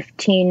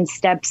 15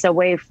 steps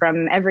away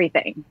from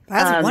everything.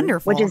 That's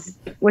wonderful.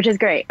 Which is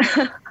great.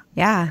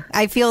 Yeah,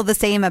 I feel the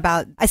same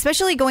about,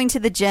 especially going to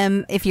the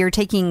gym if you're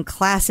taking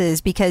classes,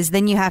 because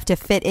then you have to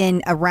fit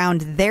in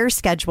around their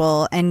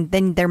schedule and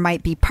then there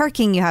might be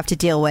parking you have to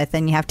deal with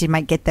and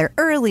might get there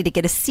early to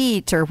get a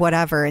seat or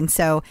whatever. And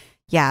so,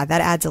 yeah, that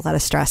adds a lot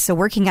of stress. So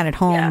working out at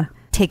home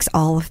takes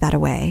all of that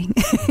away.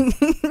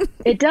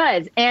 It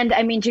does. And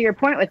I mean, to your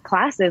point with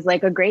classes,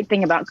 like a great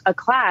thing about a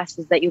class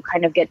is that you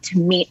kind of get to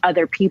meet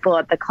other people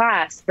at the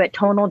class. But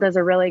Tonal does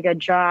a really good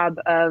job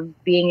of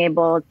being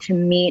able to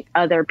meet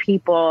other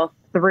people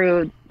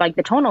through like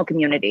the Tonal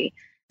community.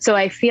 So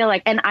I feel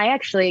like, and I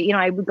actually,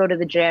 I would go to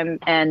the gym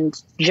and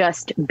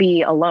just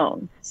be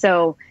alone.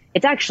 So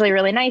it's actually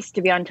really nice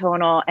to be on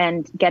Tonal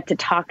and get to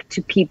talk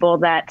to people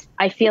that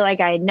I feel like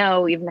I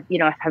know, even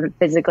if, I haven't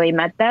physically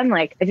met them.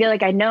 Like, I feel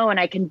like I know and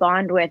I can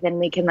bond with and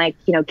we can like,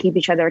 keep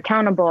each other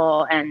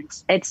accountable. And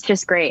it's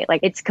just great.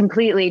 Like, it's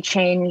completely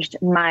changed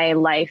my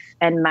life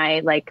and my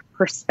like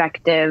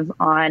perspective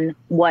on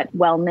what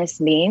wellness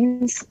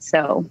means.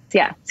 So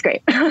yeah, it's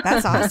great.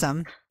 That's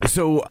awesome.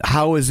 So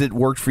how has it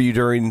worked for you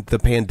during the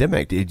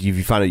pandemic? Did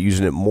you find it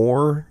using it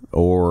more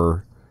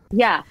or?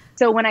 Yeah.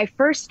 So when I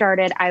first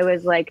started, I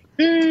was like,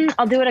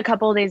 I'll do it a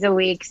couple of days a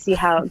week, see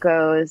how it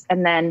goes.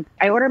 And then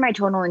I ordered my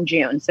Tonal in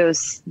June. So it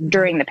was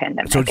during the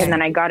pandemic. And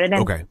then I got it in.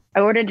 Okay. I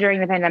ordered during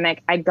the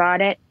pandemic. I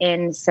got it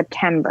in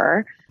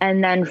September.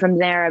 And then from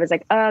there, I was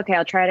like, oh, okay,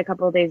 I'll try it a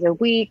couple of days a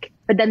week.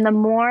 But then the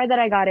more that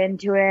I got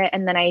into it,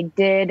 and then I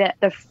did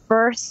the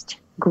first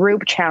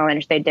group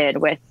challenge they did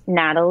with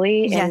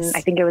Natalie in,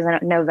 I think it was in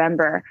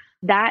November.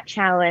 That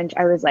challenge,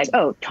 I was like,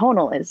 oh,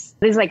 this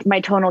is like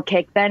my Tonal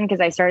kick then, because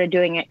I started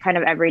doing it kind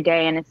of every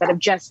day. And instead of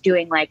just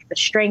doing like the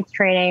strength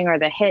training or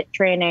the HIIT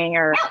training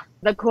or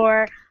the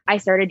core, I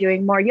started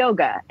doing more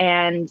yoga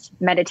and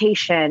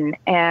meditation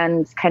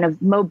and kind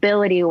of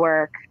mobility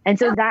work. And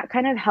so that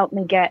kind of helped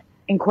me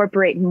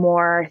incorporate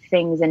more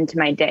things into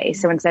my day.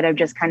 So instead of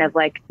just kind of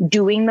like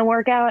doing the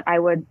workout, I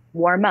would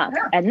warm up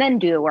and then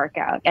do the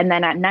workout. And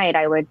then at night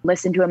I would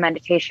listen to a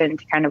meditation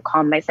to kind of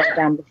calm myself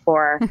down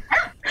before.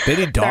 They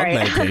did dog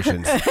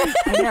meditations.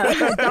 I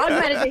know. Dog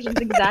meditations,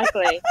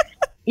 exactly.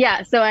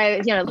 Yeah. So I,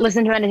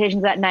 listened to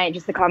meditations at night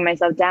just to calm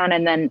myself down.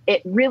 And then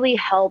it really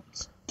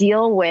helped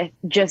deal with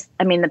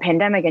the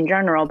pandemic in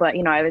general. But,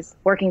 I was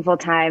working full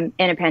time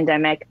in a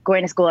pandemic,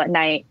 going to school at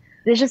night.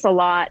 There's just a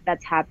lot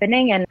that's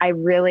happening. And I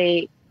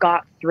really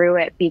got through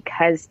it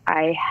because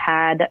I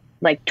had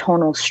like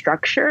Tonal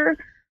structure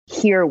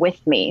here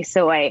with me.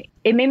 So it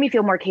made me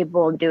feel more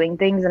capable of doing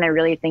things. And I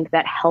really think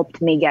that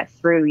helped me get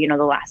through, the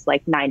last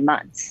like 9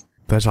 months.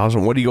 That's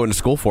awesome. What are you going to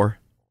school for?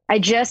 I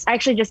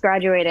actually just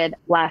graduated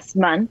last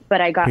month, but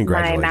I got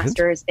my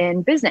master's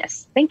in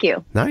business. Thank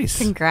you. Nice.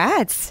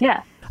 Congrats.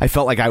 Yeah. I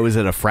felt like I was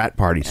at a frat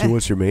party. So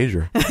what's your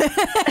major?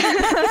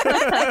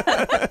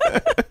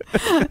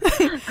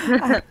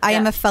 I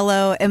am a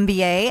fellow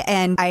MBA,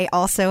 and I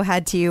also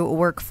had to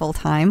work full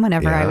time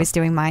whenever I was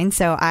doing mine.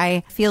 So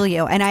I feel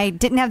you. And I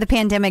didn't have the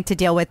pandemic to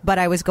deal with, but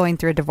I was going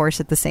through a divorce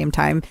at the same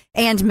time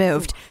and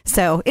moved.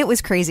 So it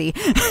was crazy.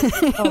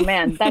 Oh,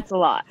 man, that's a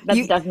lot.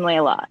 That's definitely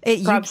a lot.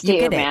 Props to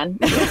you, man.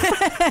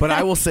 But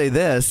I will say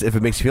this, if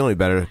it makes you feel any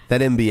better,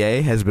 that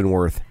MBA has been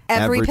worth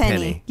every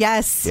penny.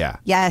 Yes. Yeah.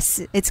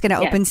 Yes. It's going to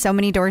open so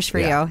many doors for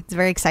you. It's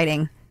very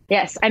exciting.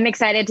 Yes, I'm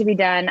excited to be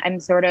done. I'm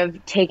sort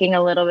of taking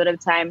a little bit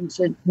of time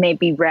to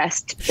maybe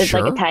rest. It's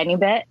like a tiny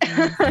bit.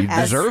 You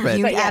deserve it.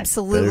 You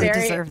absolutely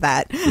deserve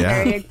that.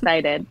 Yeah. Very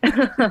excited.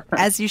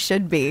 As you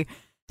should be.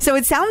 So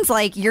it sounds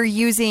like you're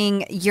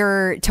using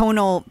your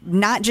tonal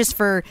not just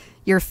for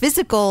your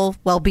physical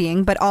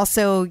well-being, but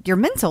also your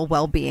mental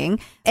well-being.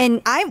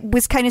 And I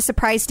was kind of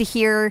surprised to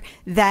hear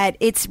that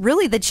it's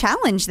really the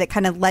challenge that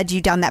kind of led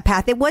you down that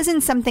path. It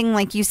wasn't something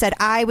like you said,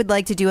 I would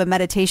like to do a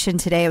meditation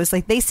today. It was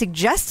like they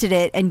suggested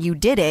it and you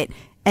did it.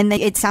 And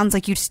it sounds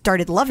like you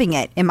started loving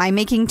it. Am I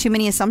making too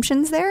many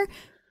assumptions there?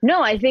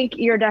 No, I think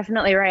you're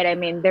definitely right. I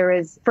mean, there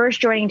was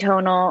first joining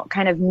Tonal,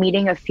 kind of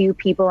meeting a few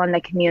people in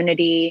the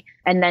community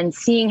and then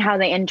seeing how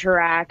they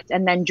interact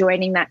and then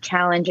joining that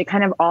challenge. It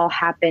kind of all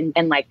happened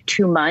in like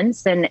 2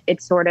 months. And it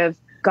sort of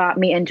got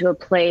me into a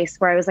place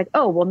where I was like,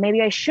 oh, well,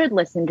 maybe I should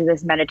listen to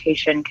this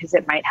meditation because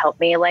it might help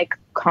me like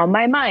calm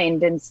my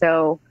mind. And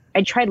so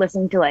I tried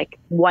listening to like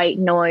white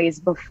noise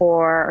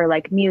before or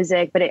like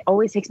music, but it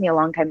always takes me a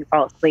long time to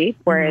fall asleep.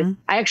 Whereas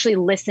I actually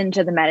listen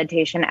to the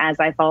meditation as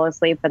I fall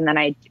asleep and then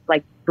I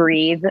like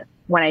breathe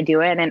when I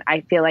do it. And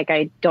I feel like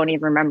I don't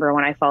even remember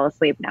when I fall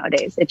asleep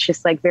nowadays. It's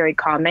just like very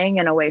calming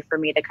and a way for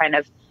me to kind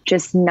of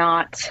just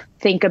not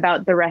think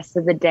about the rest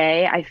of the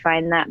day. I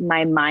find that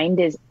my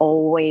mind is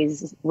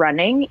always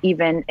running,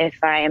 even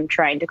if I am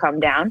trying to calm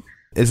down.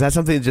 Is that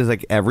something that just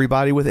like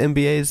everybody with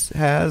MBAs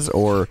has,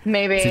 or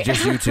maybe is it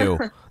just you two?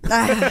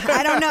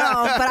 I don't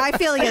know, but I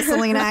feel you,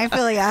 Selina. I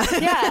feel you.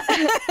 Yeah.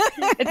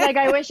 It's like,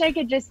 I wish I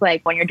could just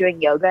like, when you're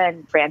doing yoga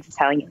and France is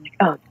telling you like,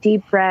 oh,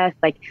 deep breath,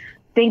 like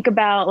think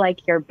about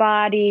like your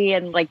body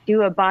and like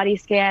do a body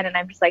scan. And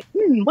I'm just like,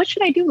 what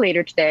should I do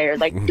later today? Or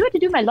like, do I have to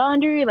do my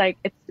laundry? Like,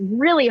 it's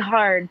really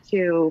hard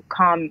to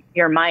calm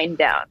your mind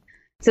down.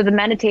 So the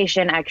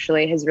meditation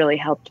actually has really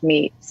helped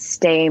me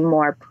stay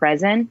more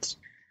present,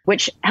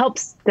 which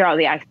helps throughout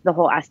the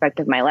whole aspect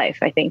of my life.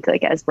 I think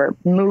like as we're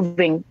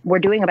doing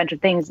a bunch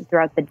of things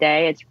throughout the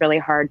day, it's really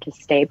hard to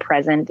stay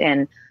present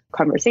in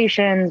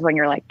conversations when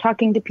you're like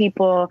talking to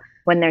people,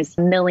 when there's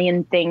a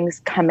million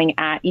things coming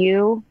at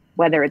you,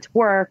 whether it's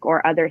work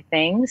or other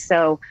things.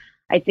 So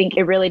I think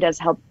it really does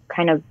help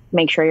kind of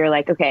make sure you're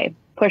like, okay,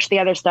 push the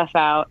other stuff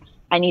out.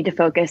 I need to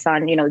focus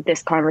on,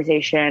 this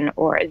conversation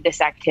or this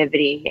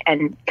activity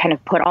and kind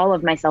of put all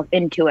of myself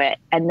into it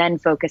and then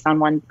focus on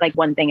one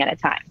thing at a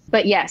time.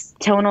 But yes,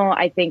 Tonal,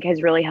 I think,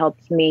 has really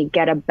helped me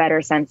get a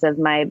better sense of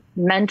my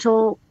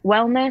mental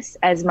wellness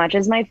as much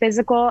as my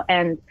physical.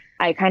 And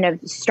I kind of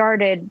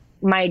started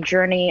my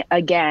journey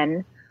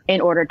again in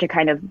order to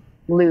kind of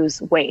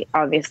lose weight,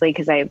 obviously,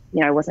 because I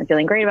wasn't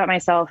feeling great about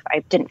myself. I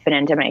didn't fit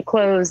into many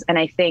clothes. And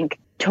I think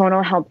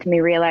Tonal helped me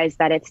realize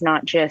that it's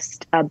not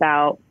just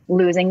about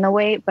losing the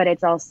weight, but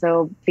it's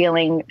also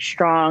feeling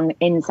strong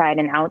inside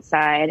and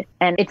outside.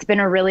 And it's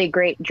been a really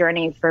great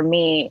journey for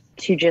me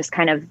to just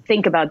kind of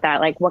think about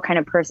that, like what kind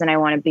of person I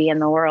want to be in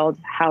the world,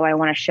 how I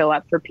want to show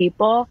up for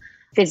people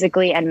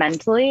physically and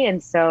mentally.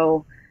 And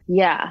so,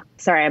 yeah,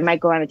 sorry, I might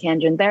go on a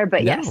tangent there,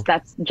 but yes,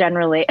 that's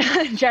generally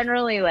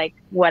like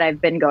what I've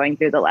been going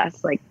through the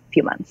last like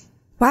few months.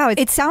 Wow.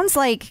 It sounds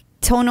like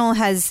Tonal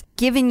has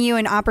given you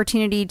an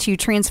opportunity to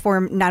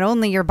transform not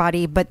only your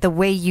body, but the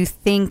way you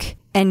think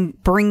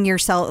and bring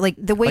yourself, like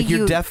the way like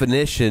your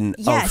definition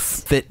of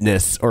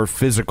fitness or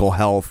physical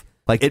health.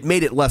 Like it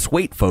made it less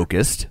weight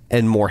focused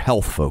and more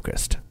health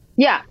focused.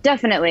 Yeah,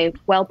 definitely.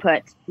 Well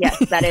put. Yes,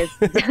 that is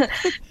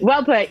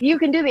well put. You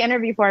can do the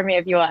interview for me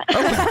if you want.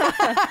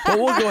 Okay. Well,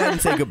 we'll go ahead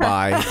and say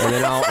goodbye, and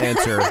then I'll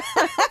answer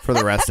for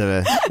the rest of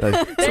it.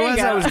 So as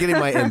I was getting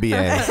my MBA,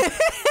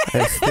 I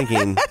was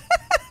thinking...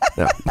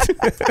 No.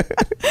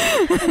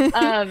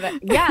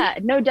 Yeah,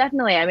 no,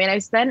 definitely. I mean,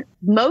 I've spent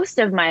most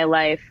of my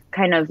life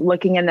kind of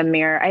looking in the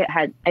mirror.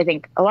 I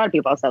think a lot of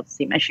people also have to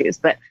see my shoes,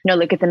 but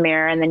look at the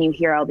mirror and then you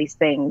hear all these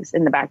things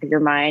in the back of your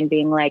mind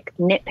being like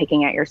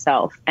nitpicking at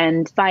yourself.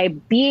 And by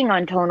being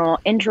on Tonal,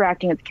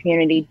 interacting with the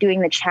community, doing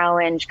the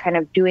challenge, kind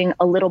of doing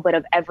a little bit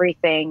of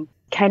everything,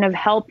 kind of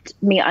helped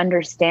me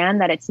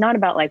understand that it's not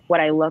about like what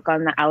I look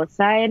on the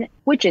outside,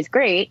 which is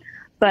great,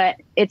 but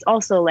it's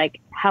also like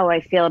how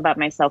I feel about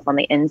myself on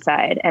the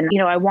inside. And,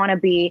 I want to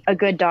be a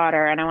good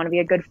daughter and I want to be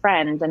a good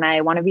friend and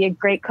I want to be a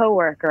great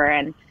coworker.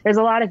 And there's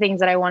a lot of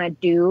things that I want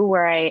to do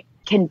where I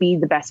can be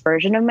the best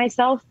version of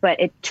myself. But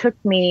it took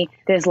me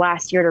this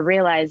last year to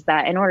realize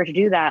that in order to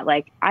do that,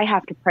 like I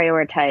have to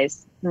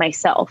prioritize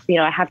myself. You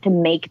know, I have to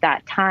make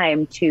that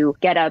time to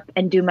get up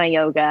and do my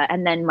yoga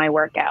and then my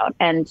workout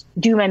and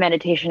do my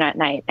meditation at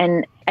night.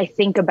 And I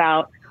think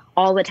about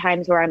all the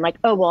times where I'm like,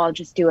 oh, well, I'll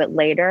just do it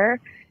later.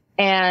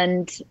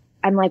 And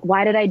I'm like,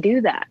 why did I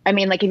do that? I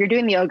mean, like if you're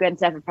doing the yoga and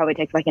stuff, it probably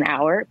takes like an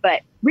hour,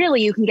 but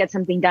really you can get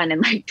something done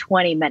in like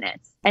 20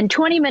 minutes. And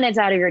 20 minutes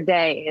out of your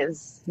day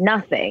is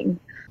nothing.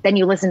 Then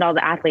you listen to all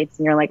the athletes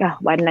and you're like, oh,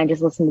 why didn't I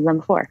just listen to them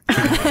before?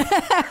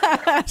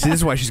 See, this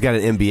is why she's got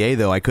an MBA,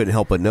 though. I couldn't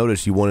help but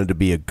notice you wanted to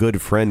be a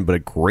good friend, but a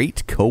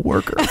great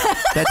coworker.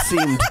 That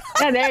seemed...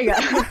 Yeah, there you go.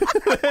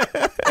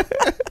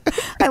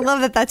 I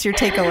love that that's your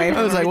takeaway.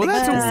 I was like, well,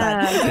 that's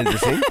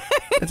interesting.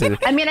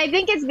 I mean, I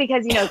think it's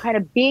because, you know, kind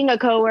of being a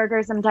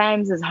coworker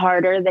sometimes is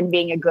harder than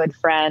being a good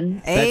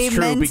friend. That's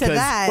true, Amen to because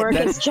that. Work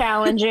is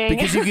challenging.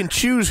 Because you can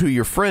choose who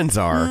your friends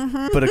are,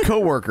 but a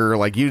coworker,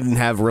 like, you didn't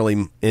have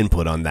really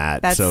input on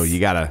that. So you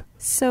gotta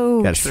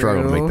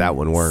struggle to make that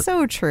one work.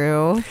 So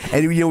true.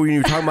 And you know, when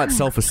you're talking about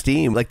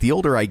self-esteem, like the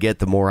older I get,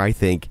 the more I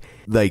think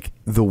like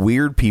the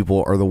weird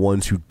people are the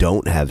ones who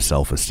don't have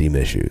self-esteem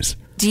issues.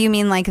 Do you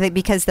mean like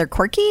because they're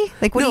quirky?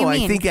 Like what do you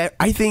mean?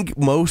 I think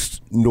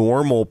most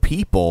normal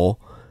people,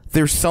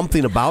 there's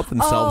something about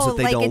themselves that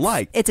they don't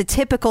like. It's a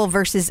typical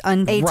versus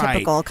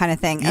atypical kind of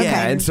thing. Yeah,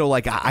 okay. and so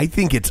like I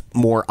think it's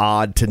more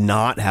odd to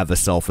not have a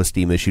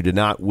self-esteem issue, to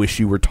not wish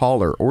you were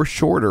taller or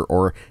shorter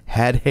or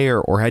had hair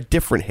or had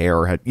different hair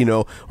or had, you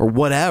know, or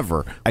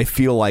whatever. I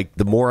feel like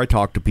the more I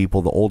talk to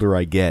people, the older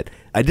I get,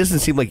 it doesn't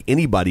seem like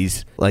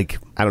anybody's like,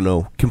 I don't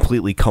know,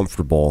 completely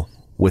comfortable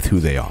with who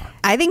they are.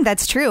 I think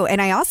that's true. And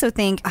I also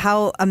think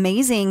how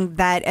amazing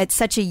that at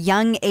such a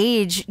young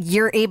age,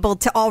 you're able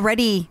to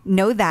already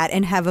know that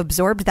and have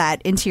absorbed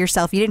that into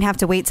yourself. You didn't have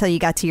to wait till you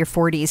got to your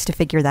 40s to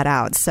figure that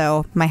out.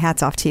 So my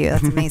hat's off to you.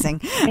 That's amazing.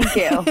 Thank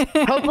you.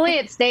 Hopefully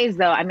it stays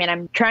though. I mean,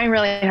 I'm trying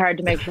really hard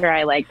to make sure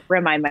I like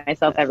remind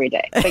myself every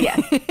day. But yeah,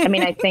 I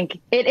mean, I think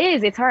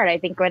it's hard. I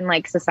think when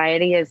like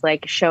society is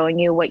like showing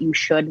you what you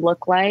should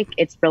look like,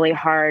 it's really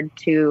hard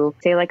to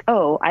say like,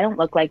 oh, I don't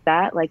look like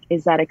that. Like,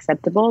 is that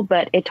acceptable?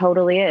 But it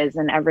totally is.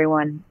 And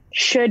everyone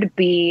should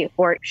be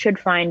or should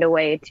find a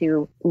way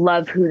to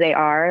love who they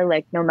are,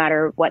 like no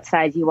matter what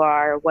size you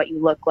are, what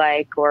you look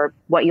like, or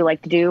what you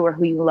like to do, or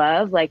who you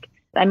love. Like,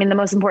 I mean, the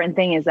most important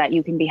thing is that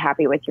you can be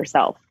happy with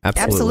yourself.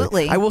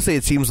 Absolutely. I will say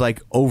it seems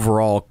like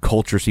overall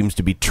culture seems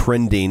to be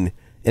trending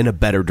in a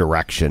better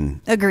direction.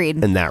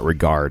 Agreed. In that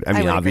regard. I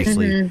mean,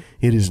 obviously,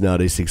 it is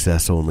not a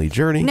success-only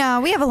journey. No,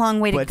 we have a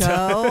long way to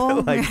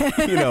go. Like,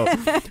 you know,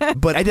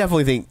 but I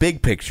definitely think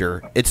big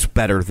picture, it's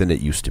better than it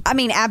used to be. I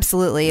mean,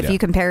 absolutely. If you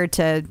compare it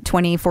to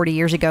 20, 40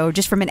 years ago,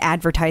 just from an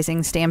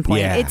advertising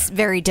standpoint, it's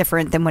very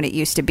different than what it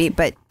used to be.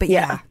 But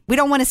yeah, we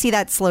don't want to see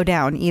that slow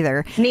down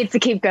either. Needs to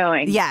keep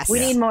going. Yes. We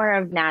need more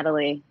of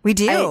Natalie. We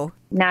do.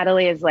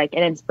 Natalie is like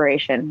an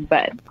inspiration,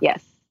 but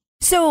yes.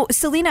 So,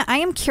 Selina, I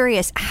am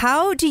curious,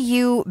 how do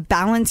you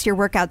balance your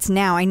workouts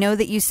now? I know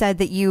that you said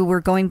that you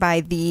were going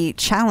by the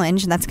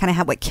challenge, and that's kind of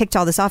how what kicked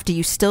all this off. Do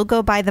you still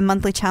go by the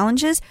monthly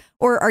challenges,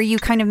 or are you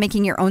kind of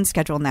making your own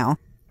schedule now?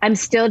 I'm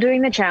still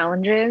doing the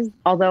challenges,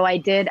 although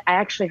I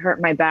actually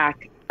hurt my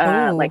back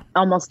like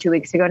almost 2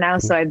 weeks ago now.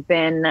 So I've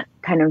been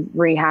kind of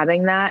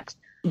rehabbing that.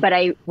 But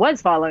I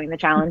was following the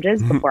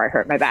challenges before I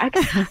hurt my back.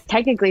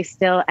 Technically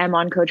still am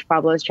on Coach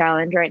Pablo's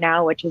challenge right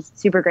now, which is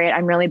super great.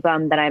 I'm really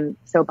bummed that I'm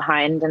so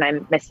behind and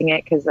I'm missing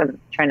it because I'm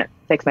trying to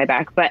fix my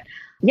back. But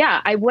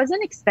yeah, I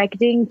wasn't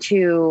expecting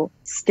to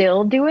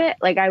still do it.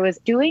 Like I was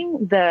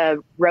doing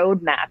the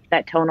roadmap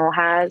that Tonal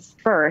has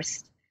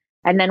first.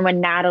 And then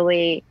when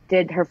Natalie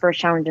did her first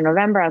challenge in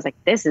November, I was like,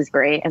 this is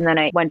great. And then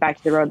I went back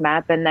to the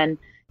roadmap, and then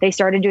they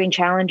started doing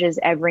challenges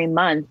every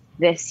month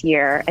this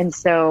year. And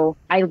so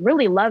I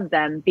really love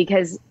them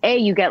because A,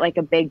 you get like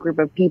a big group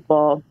of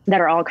people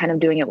that are all kind of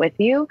doing it with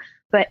you,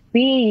 but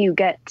B, you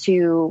get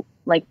to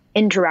like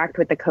interact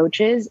with the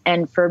coaches.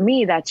 And for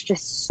me, that's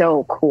just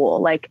so cool.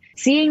 Like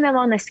seeing them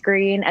on the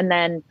screen and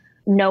then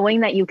knowing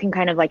that you can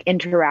kind of like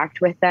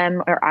interact with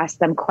them or ask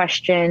them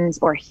questions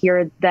or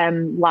hear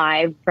them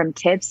live from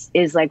tips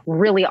is like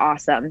really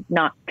awesome.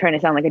 Not trying to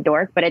sound like a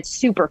dork, but it's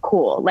super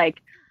cool.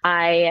 Like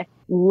I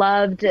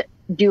loved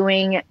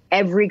doing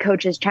every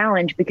coach's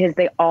challenge because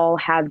they all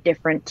have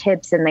different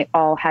tips and they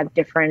all have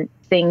different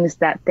things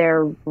that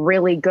they're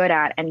really good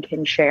at and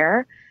can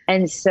share.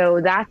 And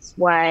so that's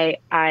why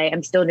I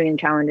am still doing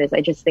challenges.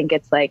 I just think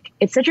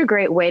it's such a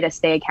great way to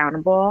stay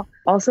accountable.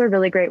 Also a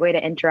really great way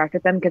to interact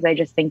with them because I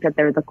just think that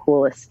they're the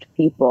coolest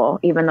people,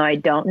 even though I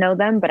don't know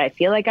them, but I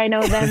feel like I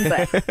know them.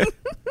 But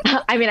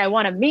I mean, I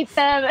want to meet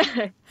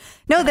them.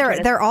 No,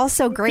 they're all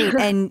so great.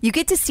 And you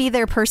get to see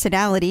their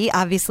personality,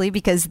 obviously,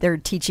 because they're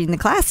teaching the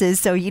classes.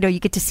 So, you know, you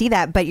get to see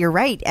that. But you're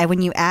right. And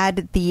when you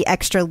add the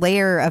extra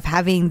layer of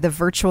having the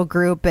virtual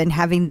group and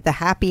having the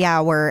happy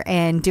hour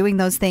and doing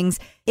those things,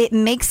 it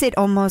makes it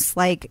almost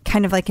like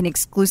kind of like an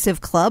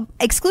exclusive club.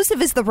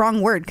 Exclusive is the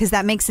wrong word because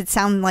that makes it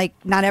sound like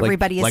not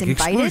everybody is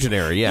invited.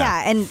 Exclusionary, yeah.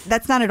 Yeah, and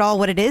that's not at all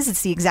what it is.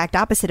 It's the exact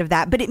opposite of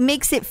that. But it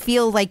makes it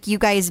feel like you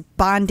guys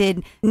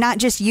bonded, not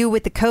just you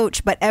with the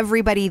coach, but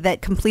everybody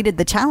that completed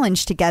the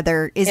challenge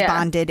together is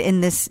bonded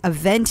in this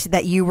event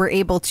that you were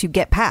able to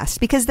get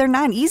past, because they're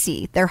not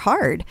easy. They're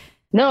hard.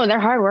 No, they're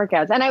hard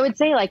workouts. And I would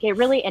say like it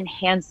really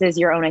enhances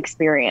your own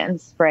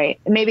experience,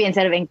 right? Maybe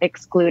instead of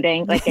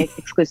excluding like an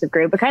exclusive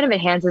group, it kind of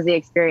enhances the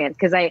experience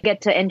because I get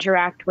to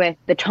interact with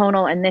the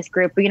Tonal and this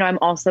group. But, I'm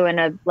also in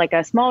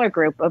a smaller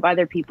group of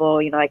other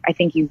people, like I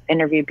think you've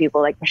interviewed people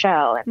like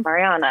Michelle and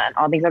Mariana and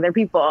all these other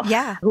people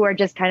who are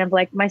just kind of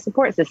like my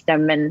support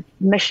system. And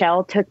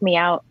Michelle took me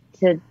out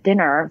to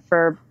dinner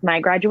for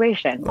my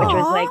graduation, which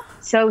was like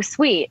so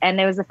sweet.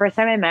 And it was the first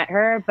time I met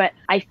her, but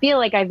I feel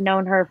like I've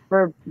known her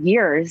for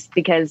years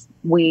because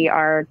we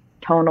are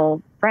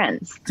Tonal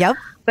friends. Yep.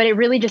 But it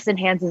really just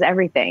enhances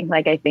everything.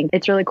 Like, I think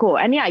it's really cool.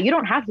 And you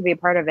don't have to be a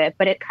part of it,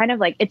 but it kind of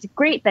like, it's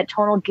great that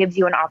Tonal gives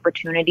you an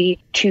opportunity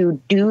to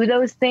do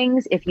those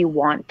things if you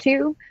want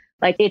to.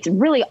 Like, it's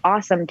really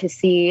awesome to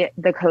see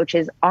the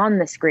coaches on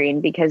the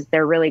screen because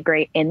they're really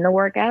great in the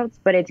workouts,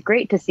 but it's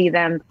great to see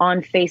them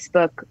on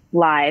Facebook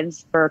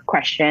Lives for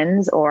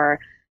questions or,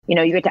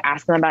 you get to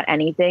ask them about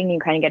anything. You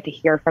kind of get to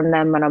hear from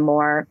them on a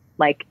more,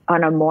 I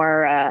don't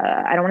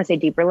want to say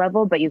deeper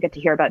level, but you get to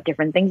hear about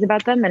different things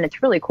about them. And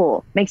it's really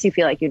cool. Makes you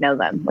feel like you know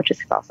them, which is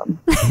awesome.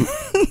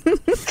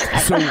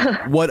 So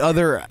what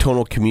other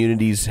Tonal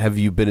communities have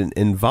you been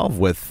involved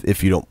with,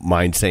 if you don't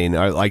mind saying?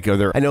 I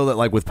know that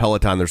like with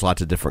Peloton, there's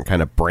lots of different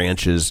kind of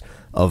branches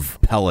of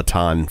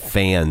Peloton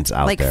fans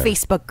out there. Like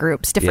Facebook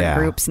groups, different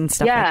groups and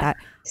stuff like that.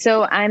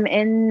 So I'm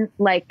in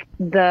like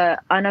the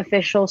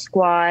unofficial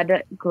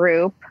squad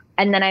group.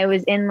 And then I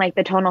was in like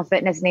the Tonal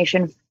Fitness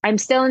Nation. I'm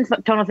still in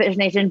Tonal Fitness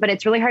Nation, but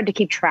it's really hard to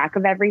keep track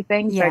of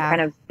everything. So I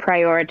kind of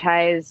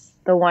prioritize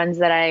the ones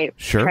that I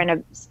kind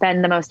of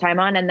spend the most time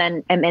on. And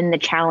then I'm in the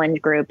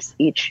challenge groups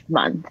each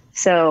month.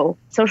 So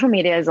social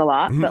media is a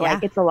lot, but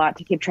like it's a lot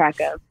to keep track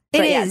of.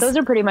 But yeah, those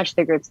are pretty much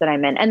the groups that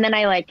I'm in. And then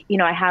I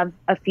I have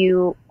a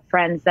few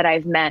friends that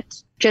I've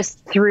met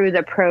just through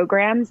the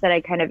programs that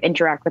I kind of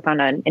interact with on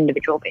an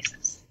individual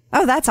basis.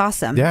 Oh, that's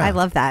awesome. Yeah. I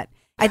love that.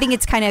 I think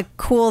it's kind of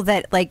cool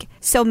that like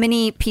so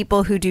many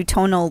people who do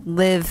Tonal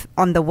live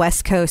on the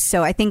West Coast.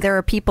 So I think there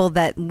are people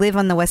that live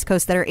on the West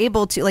Coast that are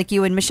able to, like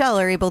you and Michelle,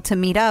 are able to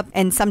meet up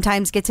and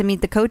sometimes get to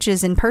meet the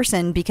coaches in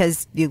person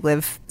because you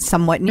live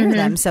somewhat near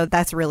them. So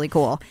that's really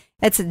cool.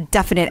 It's a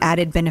definite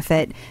added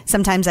benefit.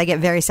 Sometimes I get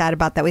very sad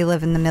about that we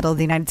live in the middle of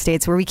the United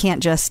States where we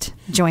can't just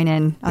join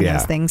in on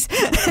those things.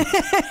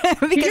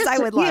 Because I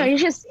would love. You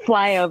just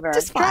fly over.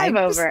 Just drive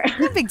over.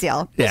 No big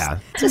deal. Yeah.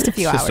 Just a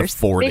few hours. Just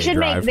a 4-day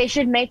drive. They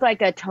should make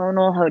like a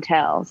Tonal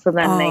hotel so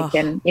then they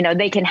can,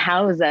 they can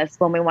house us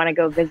when we want to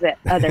go visit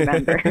other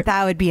members.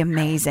 That would be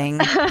amazing.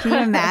 Can you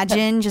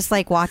imagine just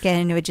like walk in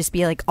and it would just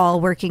be like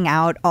all working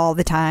out all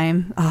the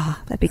time?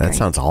 Oh, that'd be great. That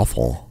sounds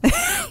awful.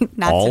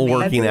 Not all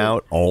working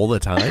out all the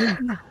time?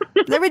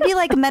 There would be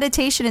like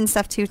meditation and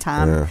stuff too,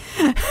 Tom.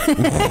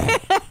 Yeah.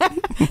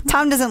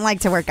 Tom doesn't like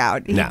to work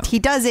out. He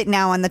does it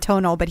now on the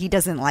Tonal, but he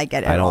doesn't like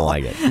it at all.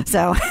 I don't like it.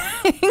 So,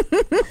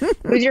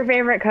 who's your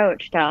favorite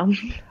coach, Tom?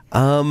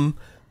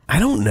 I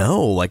don't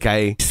know. Like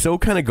I so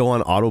kind of go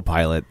on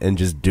autopilot and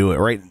just do it,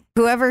 right?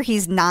 Whoever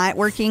he's not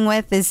working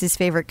with is his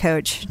favorite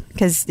coach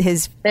because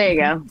there you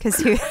go. Because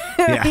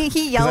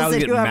he yells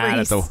at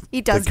whoever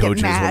he does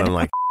get mad. When I'm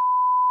like,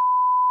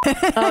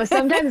 oh,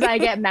 sometimes I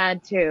get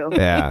mad too.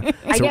 Yeah.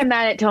 I get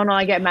mad at Tonal.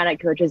 I get mad at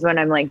coaches when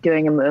I'm like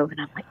doing a move and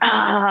I'm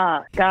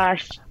like,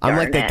 gosh. I'm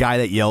like that guy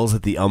that yells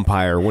at the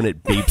umpire when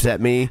it beeps at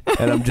me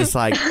and I'm just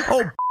like,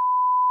 oh,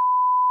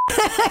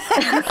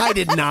 I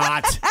did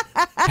not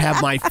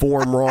have my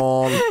form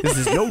wrong. This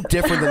is no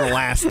different than the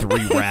last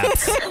 3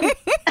 reps.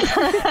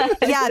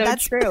 Yeah,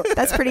 that's true.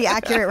 That's pretty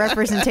accurate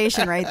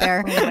representation right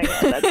there. Oh my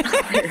God,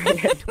 that's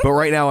hilarious. But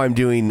right now I'm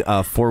doing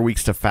 4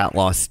 weeks to fat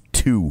loss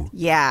 2.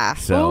 Yeah.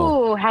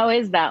 So, ooh, how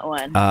is that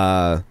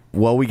one?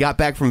 Well, we got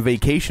back from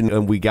vacation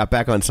and we got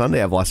back on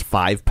Sunday. I've lost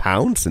 5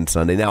 pounds since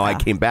Sunday. Now I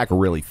came back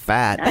really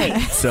fat.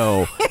 Nice.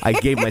 So I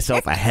gave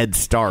myself a head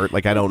start.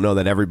 Like I don't know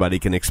that everybody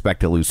can expect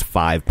to lose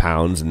 5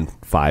 pounds in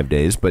 5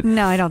 days, but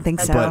no, I don't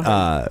think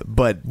so.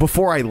 But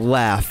before I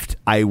left,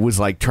 I was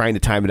like trying to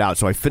time it out.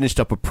 So I finished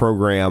up a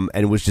program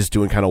and was just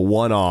doing kind of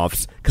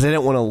one-offs because I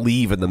didn't want to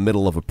leave in the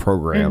middle of a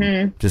program.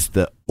 Mm-hmm. Just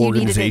the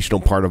organizational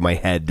part of my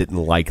head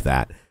didn't like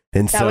that.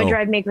 And that would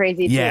drive me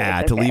crazy too.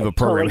 Yeah, to leave a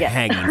program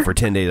hanging for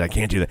 10 days. I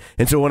can't do that.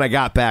 And so when I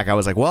got back, I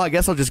was like, well, I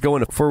guess I'll just go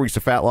into 4 weeks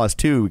of fat loss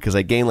too, because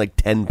I gained like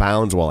 10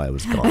 pounds while I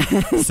was gone.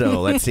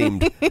 So that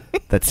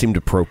seemed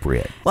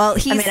appropriate. Well,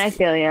 I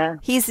feel you.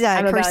 He's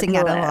cursing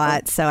out a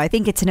lot, so I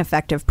think it's an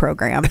effective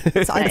program.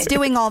 So it's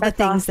doing all the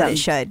things that it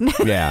should.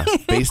 Yeah,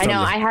 based on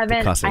I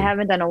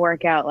haven't done a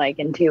workout like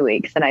in 2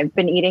 weeks, and I've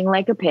been eating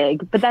like a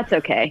pig, but that's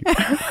okay.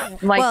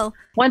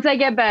 Once I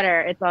get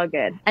better, it's all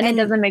good, and it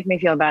doesn't make me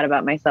feel bad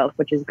about myself,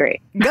 which is great.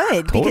 great.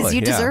 Good, because Totally,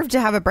 you yeah. deserve to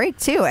have a break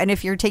too. And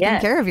if you're taking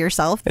Yes. care of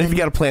yourself, And if then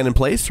you got a plan in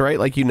place, right?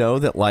 Like, you know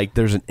that like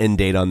there's an end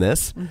date on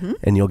this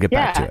and you'll get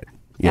back Yeah. to it.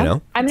 You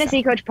know? I'm going to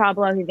see Coach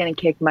Pablo. He's going to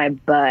kick my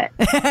butt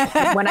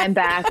when I'm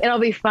back. It'll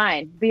be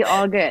fine. Be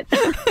all good.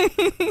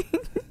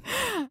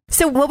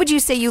 So what would you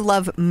say you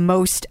love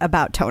most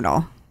about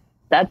Tonal?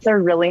 That's a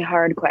really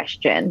hard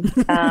question.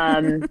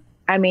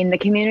 I mean, the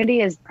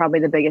community is probably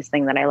the biggest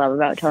thing that I love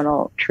about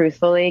Tonal,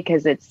 truthfully,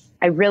 because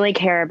I really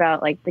care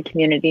about like the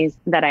communities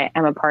that I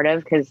am a part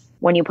of, because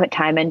when you put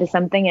time into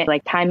something,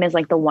 time is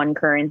like the one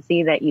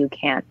currency that you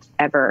can't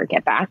ever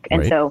get back.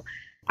 And Right. so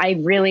I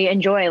really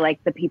enjoy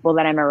like the people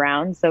that I'm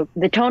around. So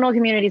the Tonal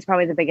community is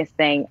probably the biggest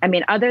thing. I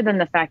mean, other than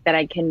the fact that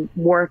I can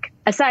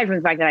aside from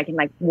the fact that I can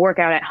like work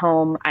out at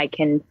home, I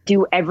can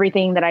do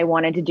everything that I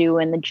wanted to do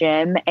in the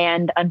gym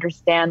and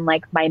understand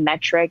like my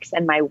metrics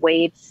and my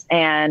weights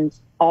and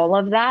all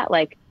of that.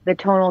 Like the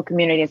Tonal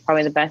community is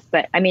probably the best.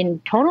 But I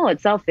mean, Tonal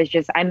itself is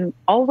just, I'm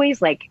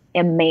always like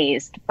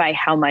amazed by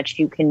how much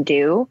you can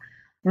do.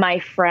 My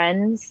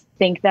friends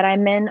think that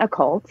I'm in a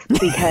cult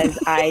because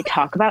I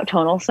talk about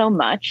Tonal so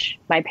much.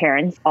 My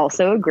parents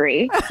also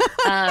agree.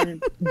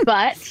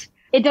 But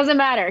it doesn't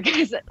matter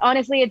because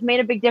honestly, it's made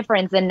a big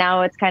difference. And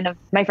now it's kind of,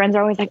 my friends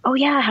are always like, oh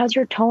yeah, how's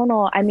your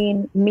Tonal? I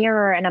mean,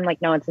 mirror. And I'm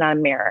like, no, it's not a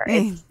mirror.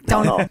 It's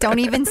Tonal. Don't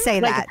even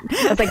say that.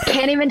 I was like,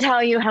 can't even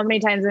tell you how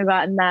many times I've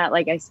gotten that.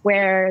 Like, I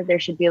swear there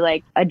should be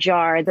like a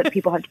jar that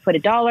people have to put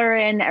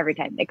 $1 in every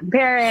time they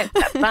compare it.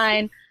 That's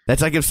fine.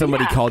 That's like if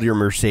somebody called your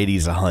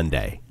Mercedes a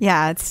Hyundai.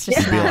 Yeah, it's just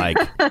You'd be like,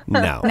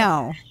 no.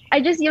 no.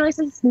 I just, it's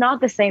just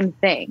not the same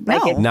thing. No.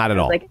 Like, Not at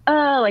all.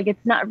 Like,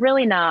 it's not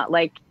really not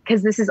like,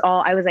 because this is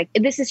all, I was like,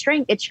 this is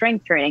strength. It's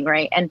strength training,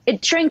 right? And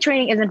strength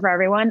training isn't for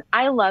everyone.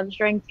 I love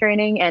strength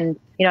training, and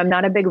I'm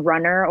not a big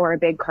runner or a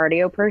big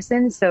cardio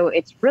person, so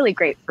it's really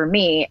great for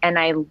me. And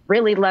I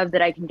really love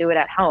that I can do it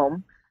at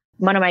home.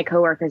 One of my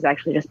coworkers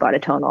actually just bought a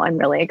Tonal. I'm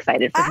really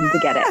excited for him to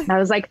get it. And I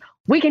was like,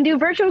 we can do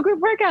virtual group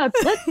workouts.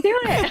 Let's do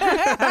it.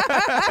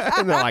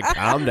 And they're like,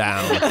 calm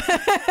down.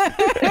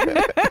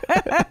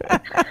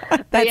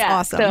 That's yeah,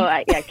 awesome.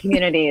 So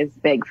community is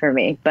big for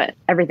me, but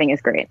everything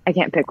is great. I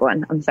can't pick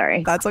one. I'm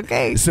sorry. That's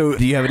okay. So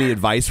do you have any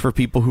advice for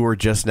people who are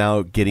just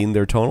now getting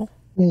their Tonal?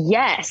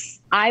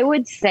 Yes, I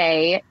would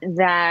say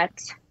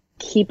that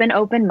keep an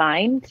open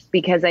mind,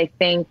 because I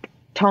think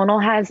Tonal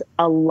has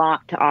a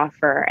lot to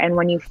offer. And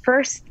when you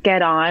first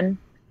get on,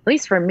 at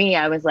least for me,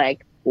 I was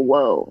like,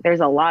 whoa, there's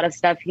a lot of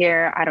stuff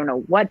here. I don't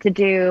know what to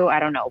do. I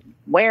don't know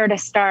where to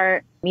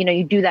start.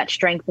 You do that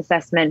strength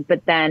assessment,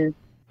 but then,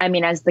 I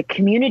mean, as the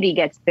community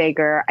gets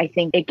bigger, I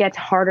think it gets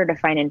harder to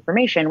find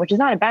information, which is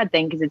not a bad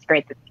thing because it's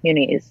great that the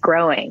community is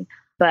growing.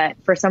 But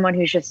for someone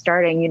who's just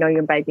starting,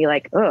 you might be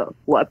like, oh,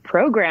 what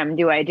program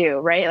do I do?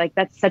 Right? Like,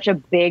 that's such a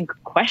big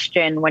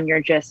question when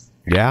you're just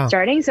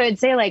starting. So I'd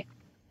say like,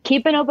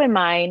 keep an open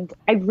mind.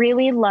 I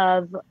really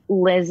love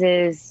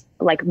Liz's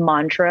like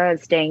mantra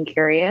of staying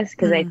curious,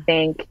 because I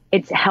think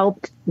it's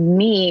helped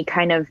me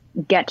kind of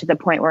get to the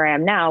point where I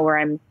am now, where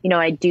I'm,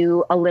 I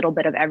do a little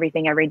bit of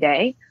everything every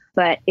day.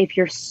 But if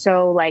you're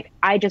so like,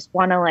 I just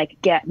want to like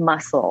get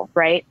muscle,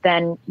 right?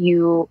 Then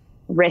you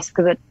risk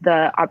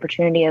the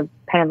opportunity of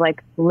kind of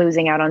like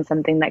losing out on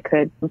something that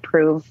could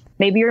improve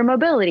maybe your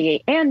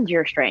mobility and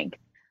your strength.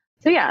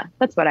 So yeah,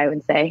 that's what I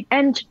would say.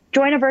 And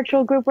join a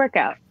virtual group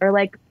workout, or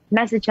like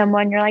message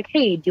someone. You're like,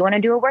 hey, do you want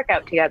to do a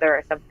workout together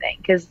or something?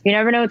 Because you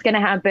never know what's going to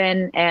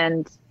happen,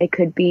 and it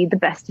could be the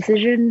best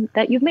decision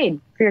that you've made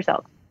for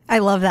yourself. I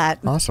love that.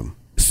 Awesome.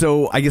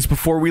 So I guess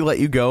before we let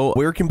you go,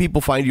 where can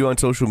people find you on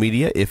social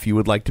media if you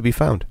would like to be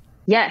found?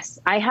 Yes,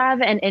 I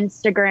have an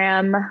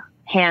Instagram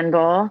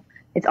handle.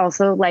 It's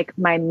also like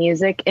my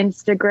music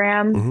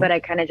Instagram, but I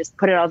kind of just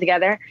put it all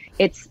together.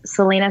 It's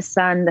Selina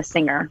Sun, the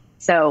singer.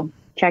 So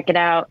check it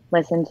out.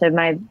 Listen to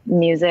my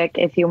music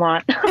if you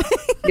want.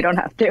 You don't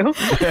have to.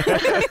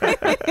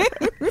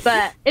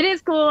 But it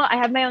is cool. I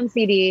have my own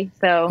CD.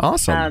 So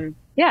awesome.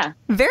 Yeah.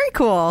 Very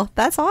cool.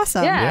 That's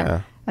awesome.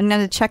 Yeah. I'm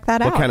going to check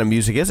that out. What kind of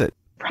music is it?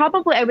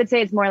 Probably, I would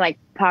say it's more like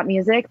pop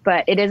music,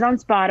 but it is on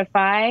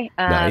Spotify.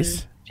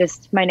 Nice.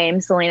 Just my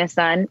name, Selina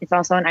Sun. It's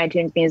also on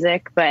iTunes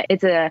Music, but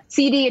it's a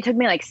CD. It took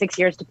me like 6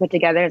 years to put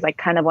together. It's like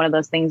kind of one of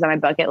those things on my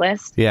bucket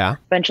list. Yeah.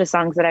 Bunch of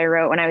songs that I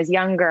wrote when I was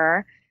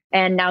younger.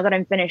 And now that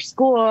I'm finished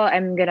school,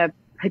 I'm going to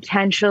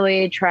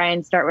potentially try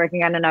and start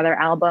working on another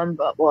album,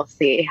 but we'll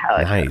see how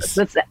it goes.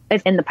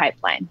 It's in the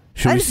pipeline.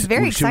 That is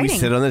very Should we exciting.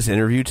 sit on this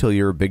interview till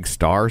you're a big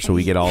star so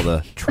we get all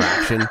the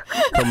traction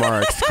from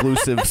our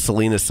exclusive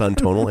Selina Sun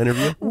Tonal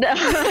interview? No.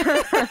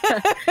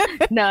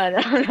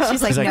 No.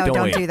 She's like, She's like, no, "Don't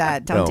don't wait. do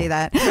that. Don't No." do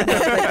that.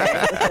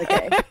 It's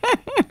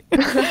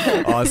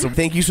okay. Awesome.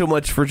 Thank you so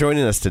much for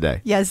joining us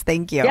today. Yes,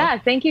 thank you. Yeah,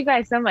 thank you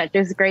guys so much. It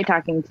was great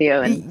talking to you.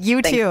 And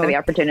You thanks too. for the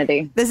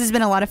opportunity. This has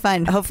been a lot of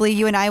fun. Hopefully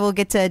you and I will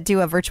get to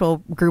do a virtual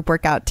group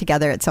workout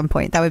together at some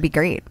point. That would be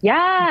great.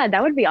 Yeah,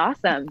 that would be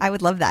awesome. I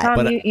would love that. Tom,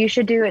 But- you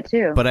should do it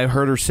too. But I've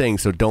heard her sing,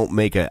 so don't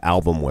make an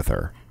album with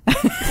her.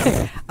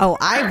 Oh,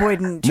 I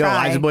wouldn't try. No,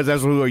 I suppose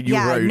that's what you're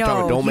talking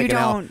about. Don't make an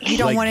album. You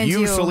don't want to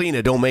do.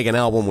 Selina, don't make an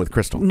album with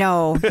Crystal.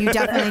 No, you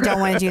definitely don't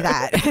want to do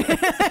that.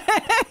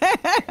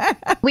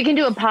 We can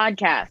do a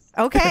podcast.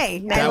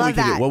 Okay, I love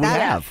that. Well, we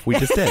have. We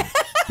just did.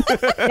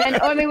 And,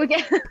 we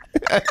can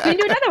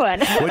do another one.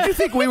 What do you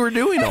think we were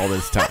doing all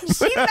this time? She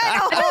said a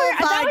whole I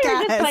thought we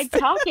were just like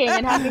talking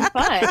and having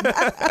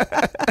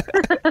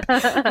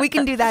fun. We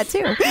can do that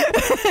too.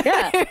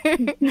 Yeah.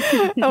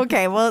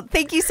 Okay, well,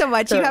 thank you so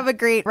much. Sure. You have a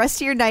great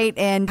rest of your night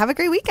and have a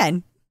great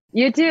weekend.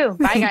 You too.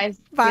 Bye, guys.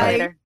 Bye. See you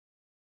later.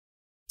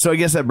 So I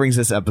guess that brings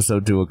this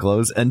episode to a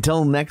close.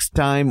 Until next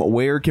time,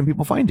 where can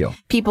people find you?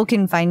 People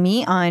can find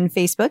me on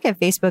Facebook at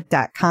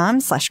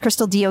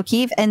facebook.com/Crystal D.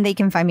 O'Keefe, and they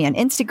can find me on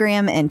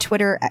Instagram and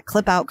Twitter at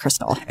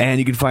ClipOutCrystal. And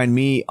you can find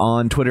me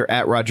on Twitter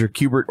at Roger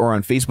Kubert or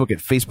on Facebook at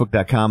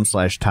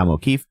facebook.com/Tom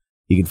O'Keefe.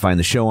 You can find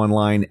the show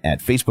online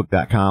at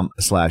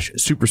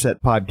facebook.com/Superset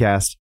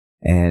Podcast.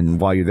 And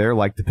while you're there,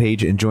 like the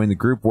page and join the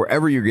group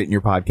wherever you're getting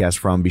your podcast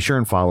from. Be sure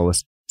and follow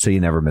us so you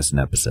never miss an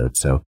episode.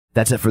 So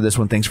that's it for this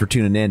one. Thanks for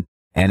tuning in.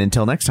 And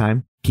until next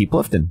time, keep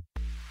lifting.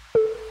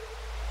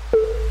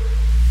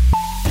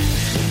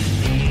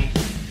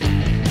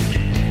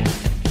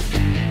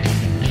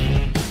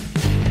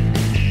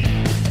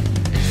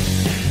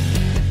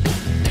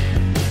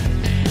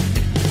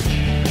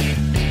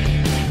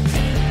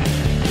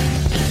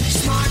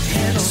 Smart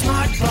handle,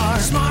 smart bar,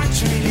 smart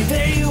training.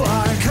 There you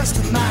are.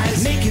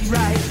 Customize, make it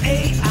right.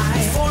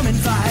 AI, form and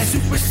vibe.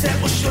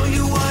 Superset will show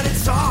you what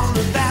it's all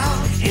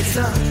about. It's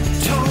a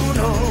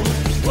tonal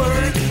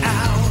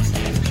workout.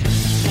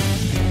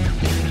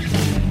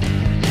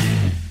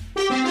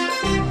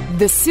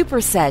 The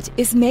Superset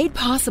is made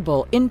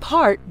possible in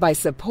part by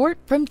support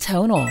from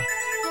Tonal.